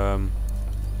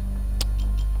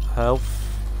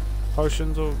health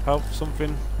potions or health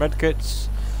something? Medkits?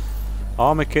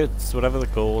 Armor kits, whatever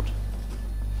they're called.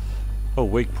 Oh,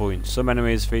 weak points. Some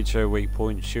enemies feature weak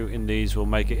points. Shooting these will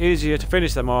make it easier to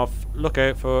finish them off. Look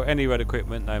out for any red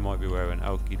equipment they might be wearing.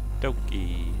 Okie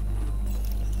dokie.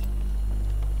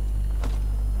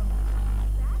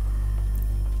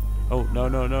 Oh, no,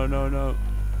 no, no, no, no.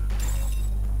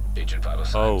 Agent vital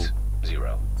signs,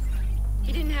 0.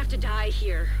 He didn't have to die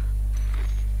here.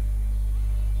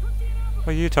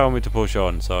 Well, you told me to push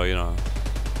on, so, you know.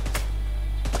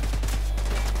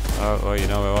 Oh, well, you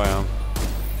know who I am.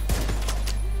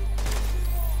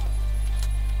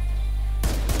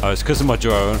 Oh, it's because of my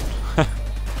drone.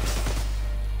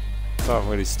 Can't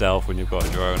really stealth when you've got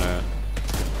a drone out.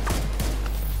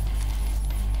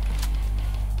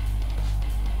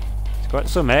 It's got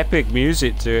some epic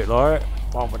music to it, like.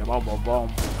 Bomb, bomb, bomb, bomb.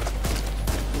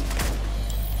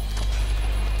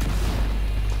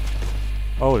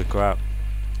 Holy crap.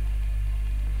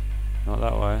 Not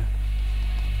that way.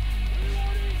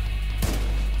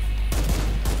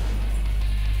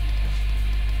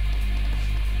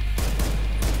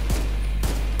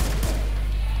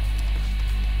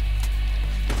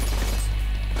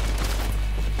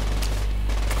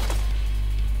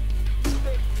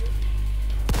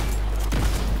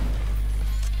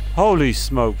 Holy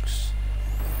smokes.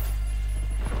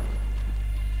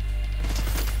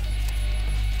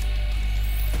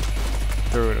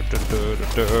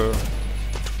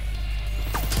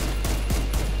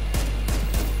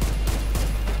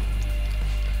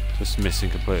 Just missing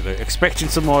completely. Expecting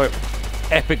some more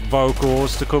epic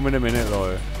vocals to come in a minute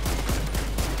though.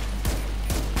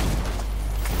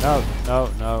 No,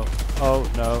 no, no. Oh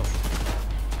no.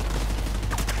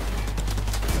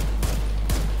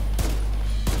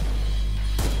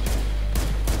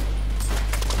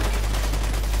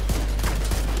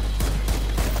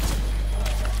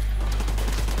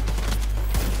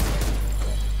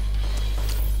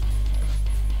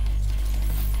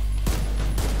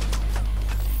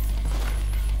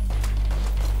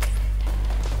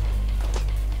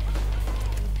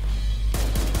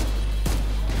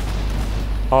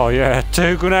 Oh yeah,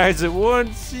 2 grenades at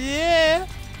once, yeah!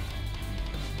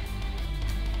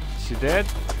 She dead?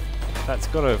 That's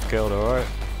gotta have killed her, right?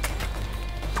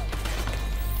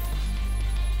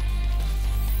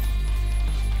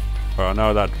 Well, I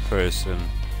know that person.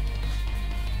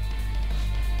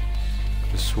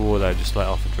 I swore they just let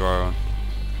off a drone.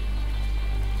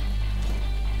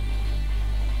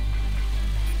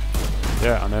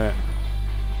 Yeah, I know it.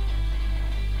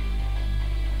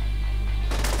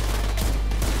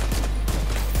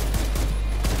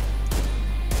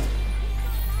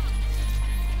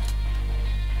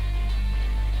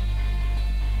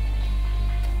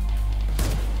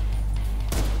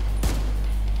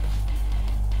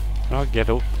 I'll get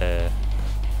up there.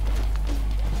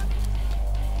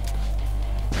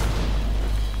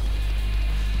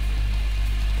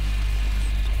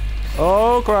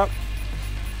 Oh crap!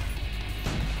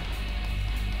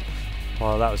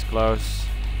 Well, that was close.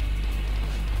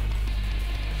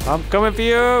 I'm coming for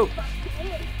you!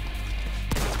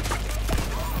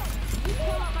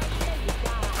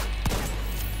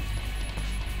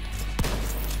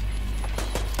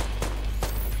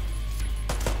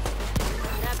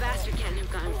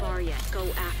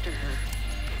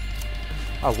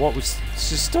 Oh, what was...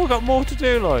 She's still got more to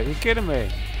do, like, you're kidding me?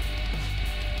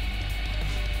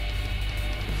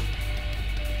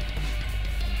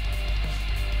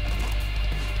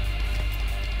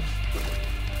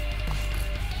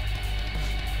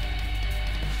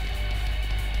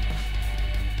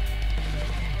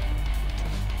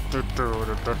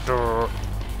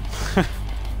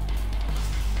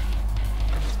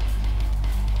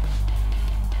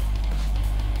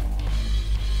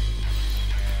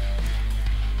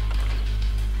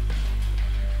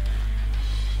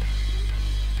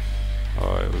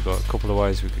 Alright, we've got a couple of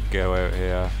ways we could go out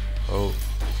here. Oh.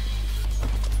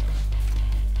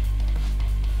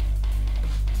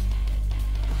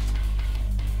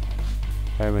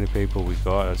 How many people we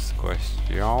got? That's the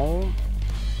question.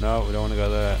 No, we don't want to go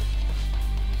there.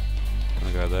 I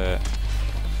want to go there.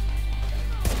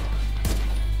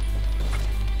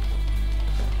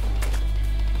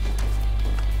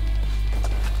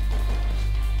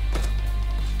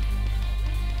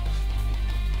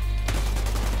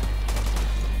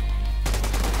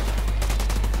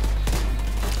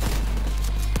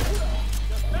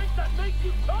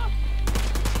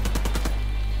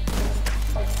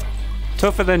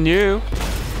 Tougher than you.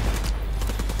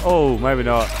 Oh, maybe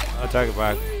not. I'll take it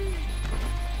back.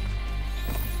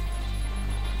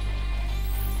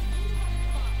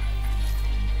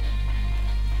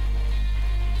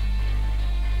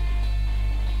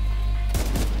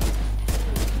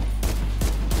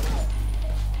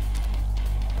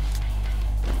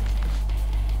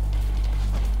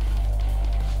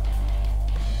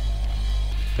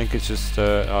 I think it's just,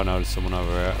 oh no, there's someone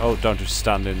over here. Oh, don't just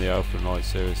stand in the open, like,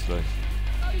 seriously.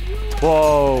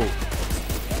 Whoa!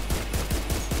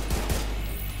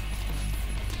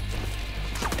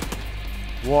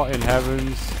 What in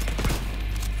heavens?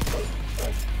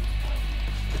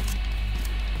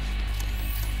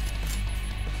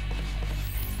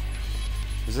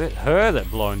 Is it her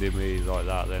that blinded me like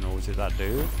that then, or was it that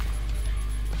dude?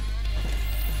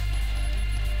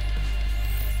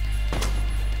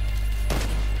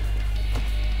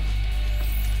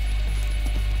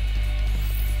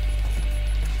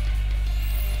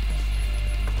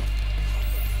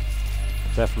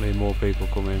 Definitely more people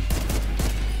coming.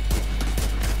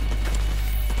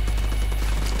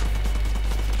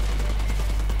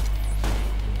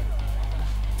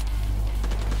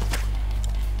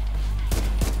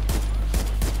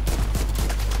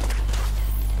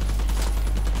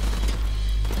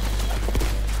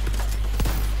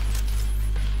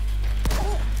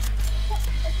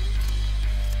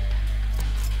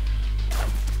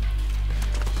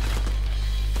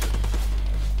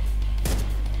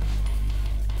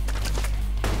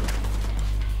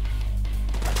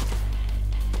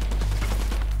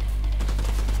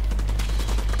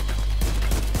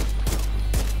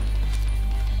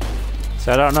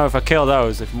 So I don't know if I kill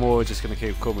those, if more are just going to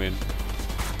keep coming.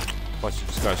 Or I should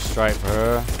just go straight for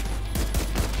her.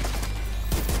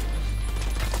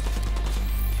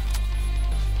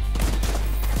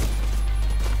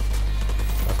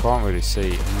 I can't really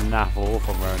see naff all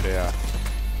from around here.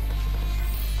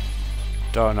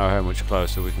 Don't know how much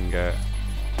closer we can get.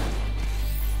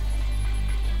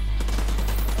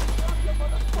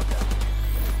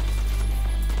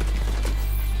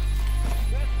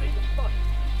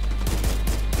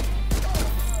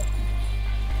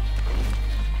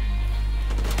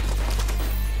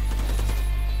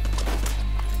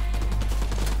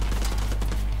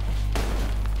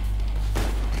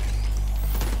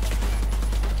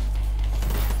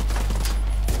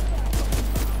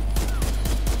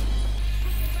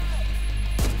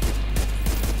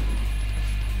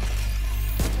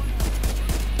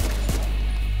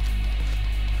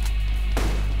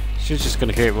 She's just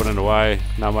going to keep running away,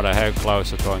 no matter how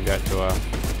close I try and get to her.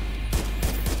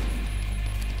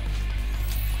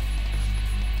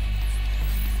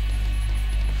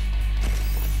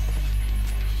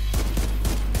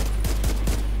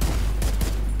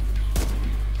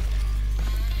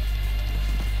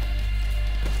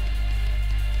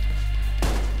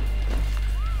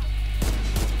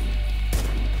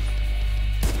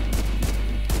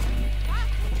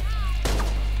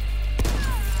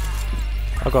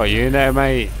 I got you now,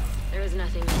 mate. There was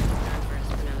nothing done for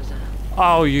Espinosa.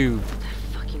 Oh, you.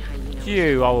 Fucking hyena.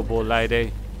 You horrible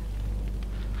lady.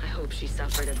 I hope she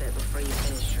suffered a bit before you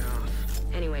finished her off.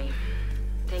 Anyway,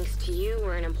 thanks to you,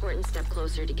 we're an important step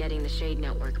closer to getting the Shade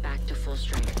Network back to full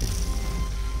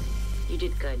strength. You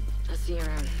did good. I'll see you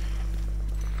around.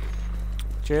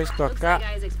 Cheers, Looks like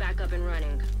Isaac's back up and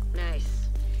running. Nice.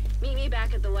 Meet me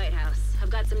back at the White House.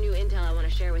 I've got some new intel I want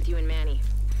to share with you and Manny.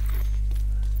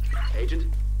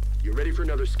 Agent, you're ready for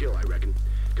another skill, I reckon.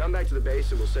 Come back to the base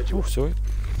and we'll set you up. Oh, sorry.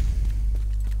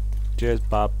 Cheers,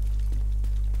 Bob.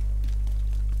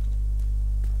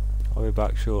 I'll be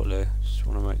back shortly. Just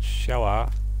want to make sure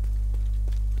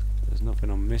there's nothing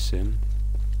I'm missing.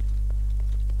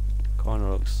 Kinda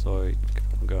looks like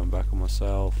I'm going back on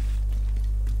myself.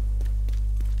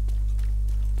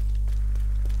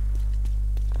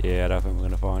 Yeah, I don't think we're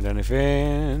gonna find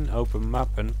anything. Open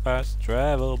map and fast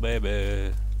travel,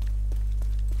 baby.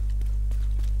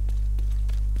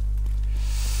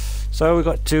 So we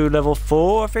got to level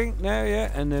 4, I think now,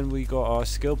 yeah, and then we got our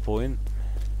skill point.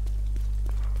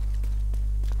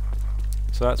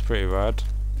 So that's pretty rad.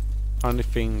 Only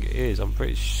thing is, I'm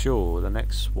pretty sure the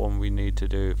next one we need to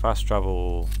do fast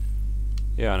travel.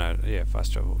 Yeah, I know. Yeah,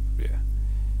 fast travel. Yeah.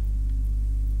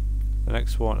 The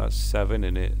next one, that's 7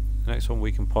 in it. The next one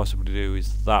we can possibly do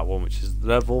is that one, which is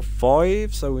level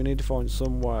 5. So we need to find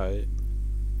some way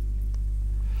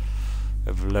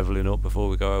of leveling up before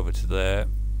we go over to there.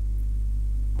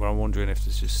 But I'm wondering if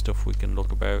there's just stuff we can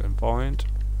look about and find.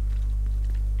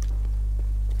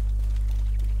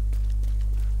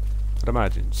 I'd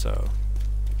imagine so.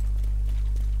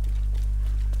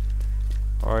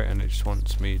 Alright, and it just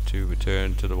wants me to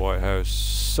return to the White House.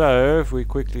 So, if we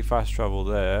quickly fast travel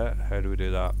there, how do we do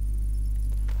that?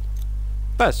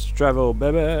 Fast travel,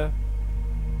 baby!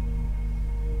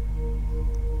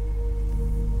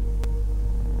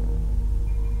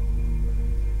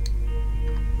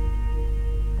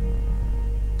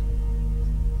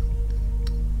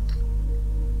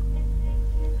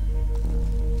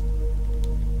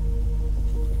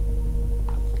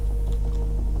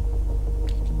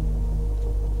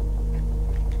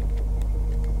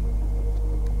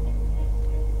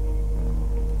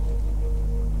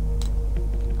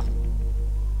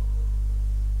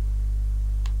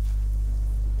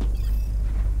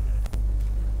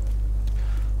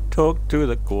 Talk to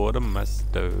the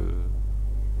quartermaster.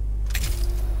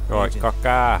 Right, Agent,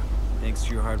 Kaka. Thanks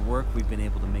to your hard work, we've been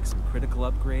able to make some critical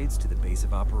upgrades to the base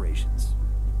of operations.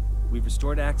 We've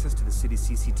restored access to the city's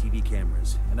CCTV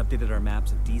cameras and updated our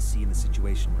maps of DC and the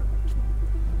Situation Room.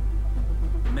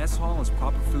 The mess hall has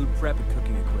proper food prep and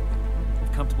cooking equipment,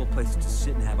 with comfortable places to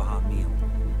sit and have a hot meal.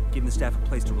 Giving the staff a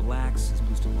place to relax has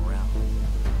boosted morale.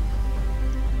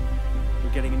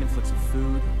 We're getting an influx of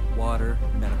food, water,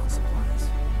 and medical supplies.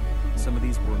 Some of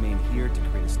these will remain here to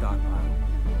create a stockpile.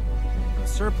 The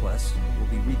surplus will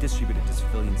be redistributed to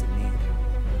civilians in need.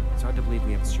 It's hard to believe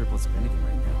we have a surplus of anything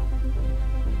right now.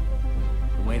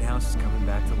 The White House is coming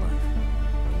back to life.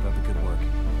 Keep up the good work.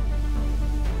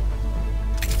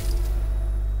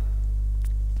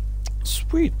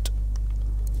 Sweet.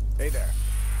 Hey there.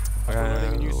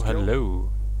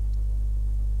 Hello.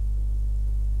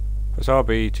 Press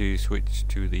RB to switch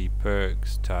to the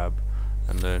perks tab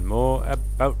and learn more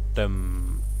about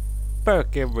them.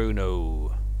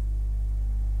 Perkeruno.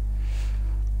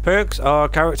 Perks are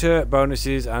character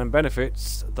bonuses and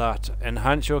benefits that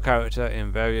enhance your character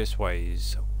in various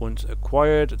ways. Once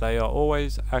acquired, they are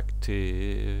always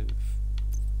active.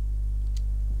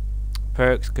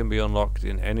 Perks can be unlocked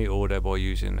in any order by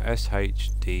using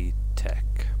SHD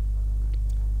Tech.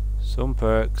 Some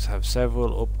perks have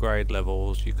several upgrade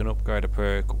levels. You can upgrade a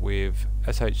perk with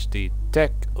SHD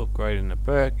Tech. Upgrading a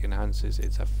perk enhances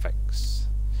its effects.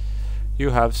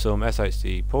 You have some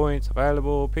SHD points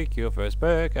available. Pick your first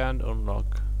perk and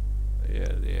unlock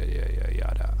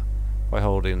yada by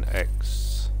holding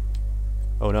X.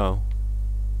 Oh no.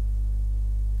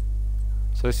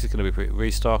 So this is going to be pretty.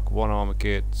 Restock 1 armor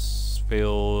kits,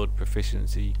 field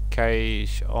proficiency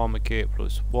cache, armor kit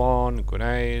 +1,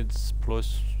 grenades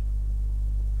plus.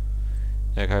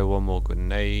 Okay, 1 more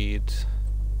grenade.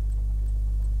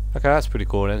 Okay, that's pretty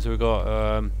cool then. So we've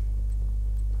got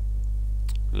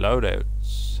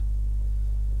loadouts.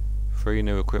 3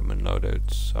 new equipment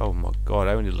loadouts. Oh my god,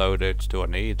 how many loadouts do I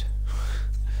need?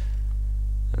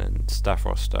 And then staff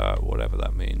roster, whatever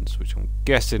that means, which I'm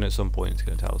guessing at some point is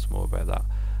going to tell us more about that.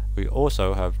 We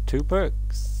also have 2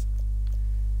 perks.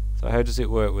 So how does it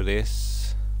work with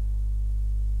this?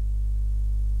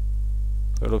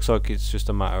 So it looks like it's just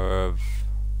a matter of,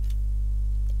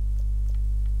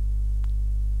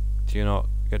 do you not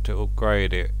get to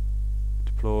upgrade it?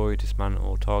 Deploy,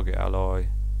 dismantle, target ally,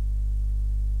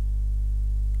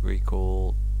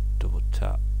 recall, double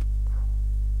tap.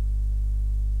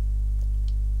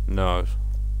 No.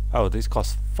 Oh, these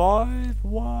cost 5?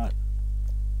 What?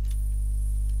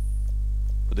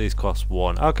 But these cost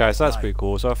 1. Okay, so that's pretty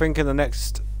cool. So I think in the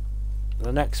next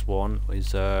one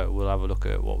is we'll have a look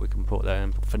at what we can put there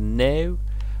in. But for now,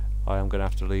 I am going to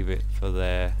have to leave it for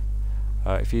there.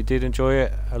 If you did enjoy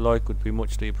it, a like would be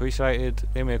muchly appreciated.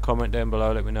 Leave me a comment down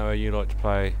below. Let me know how you like to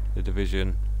play The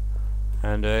Division.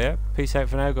 And yeah, peace out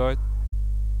for now, guys.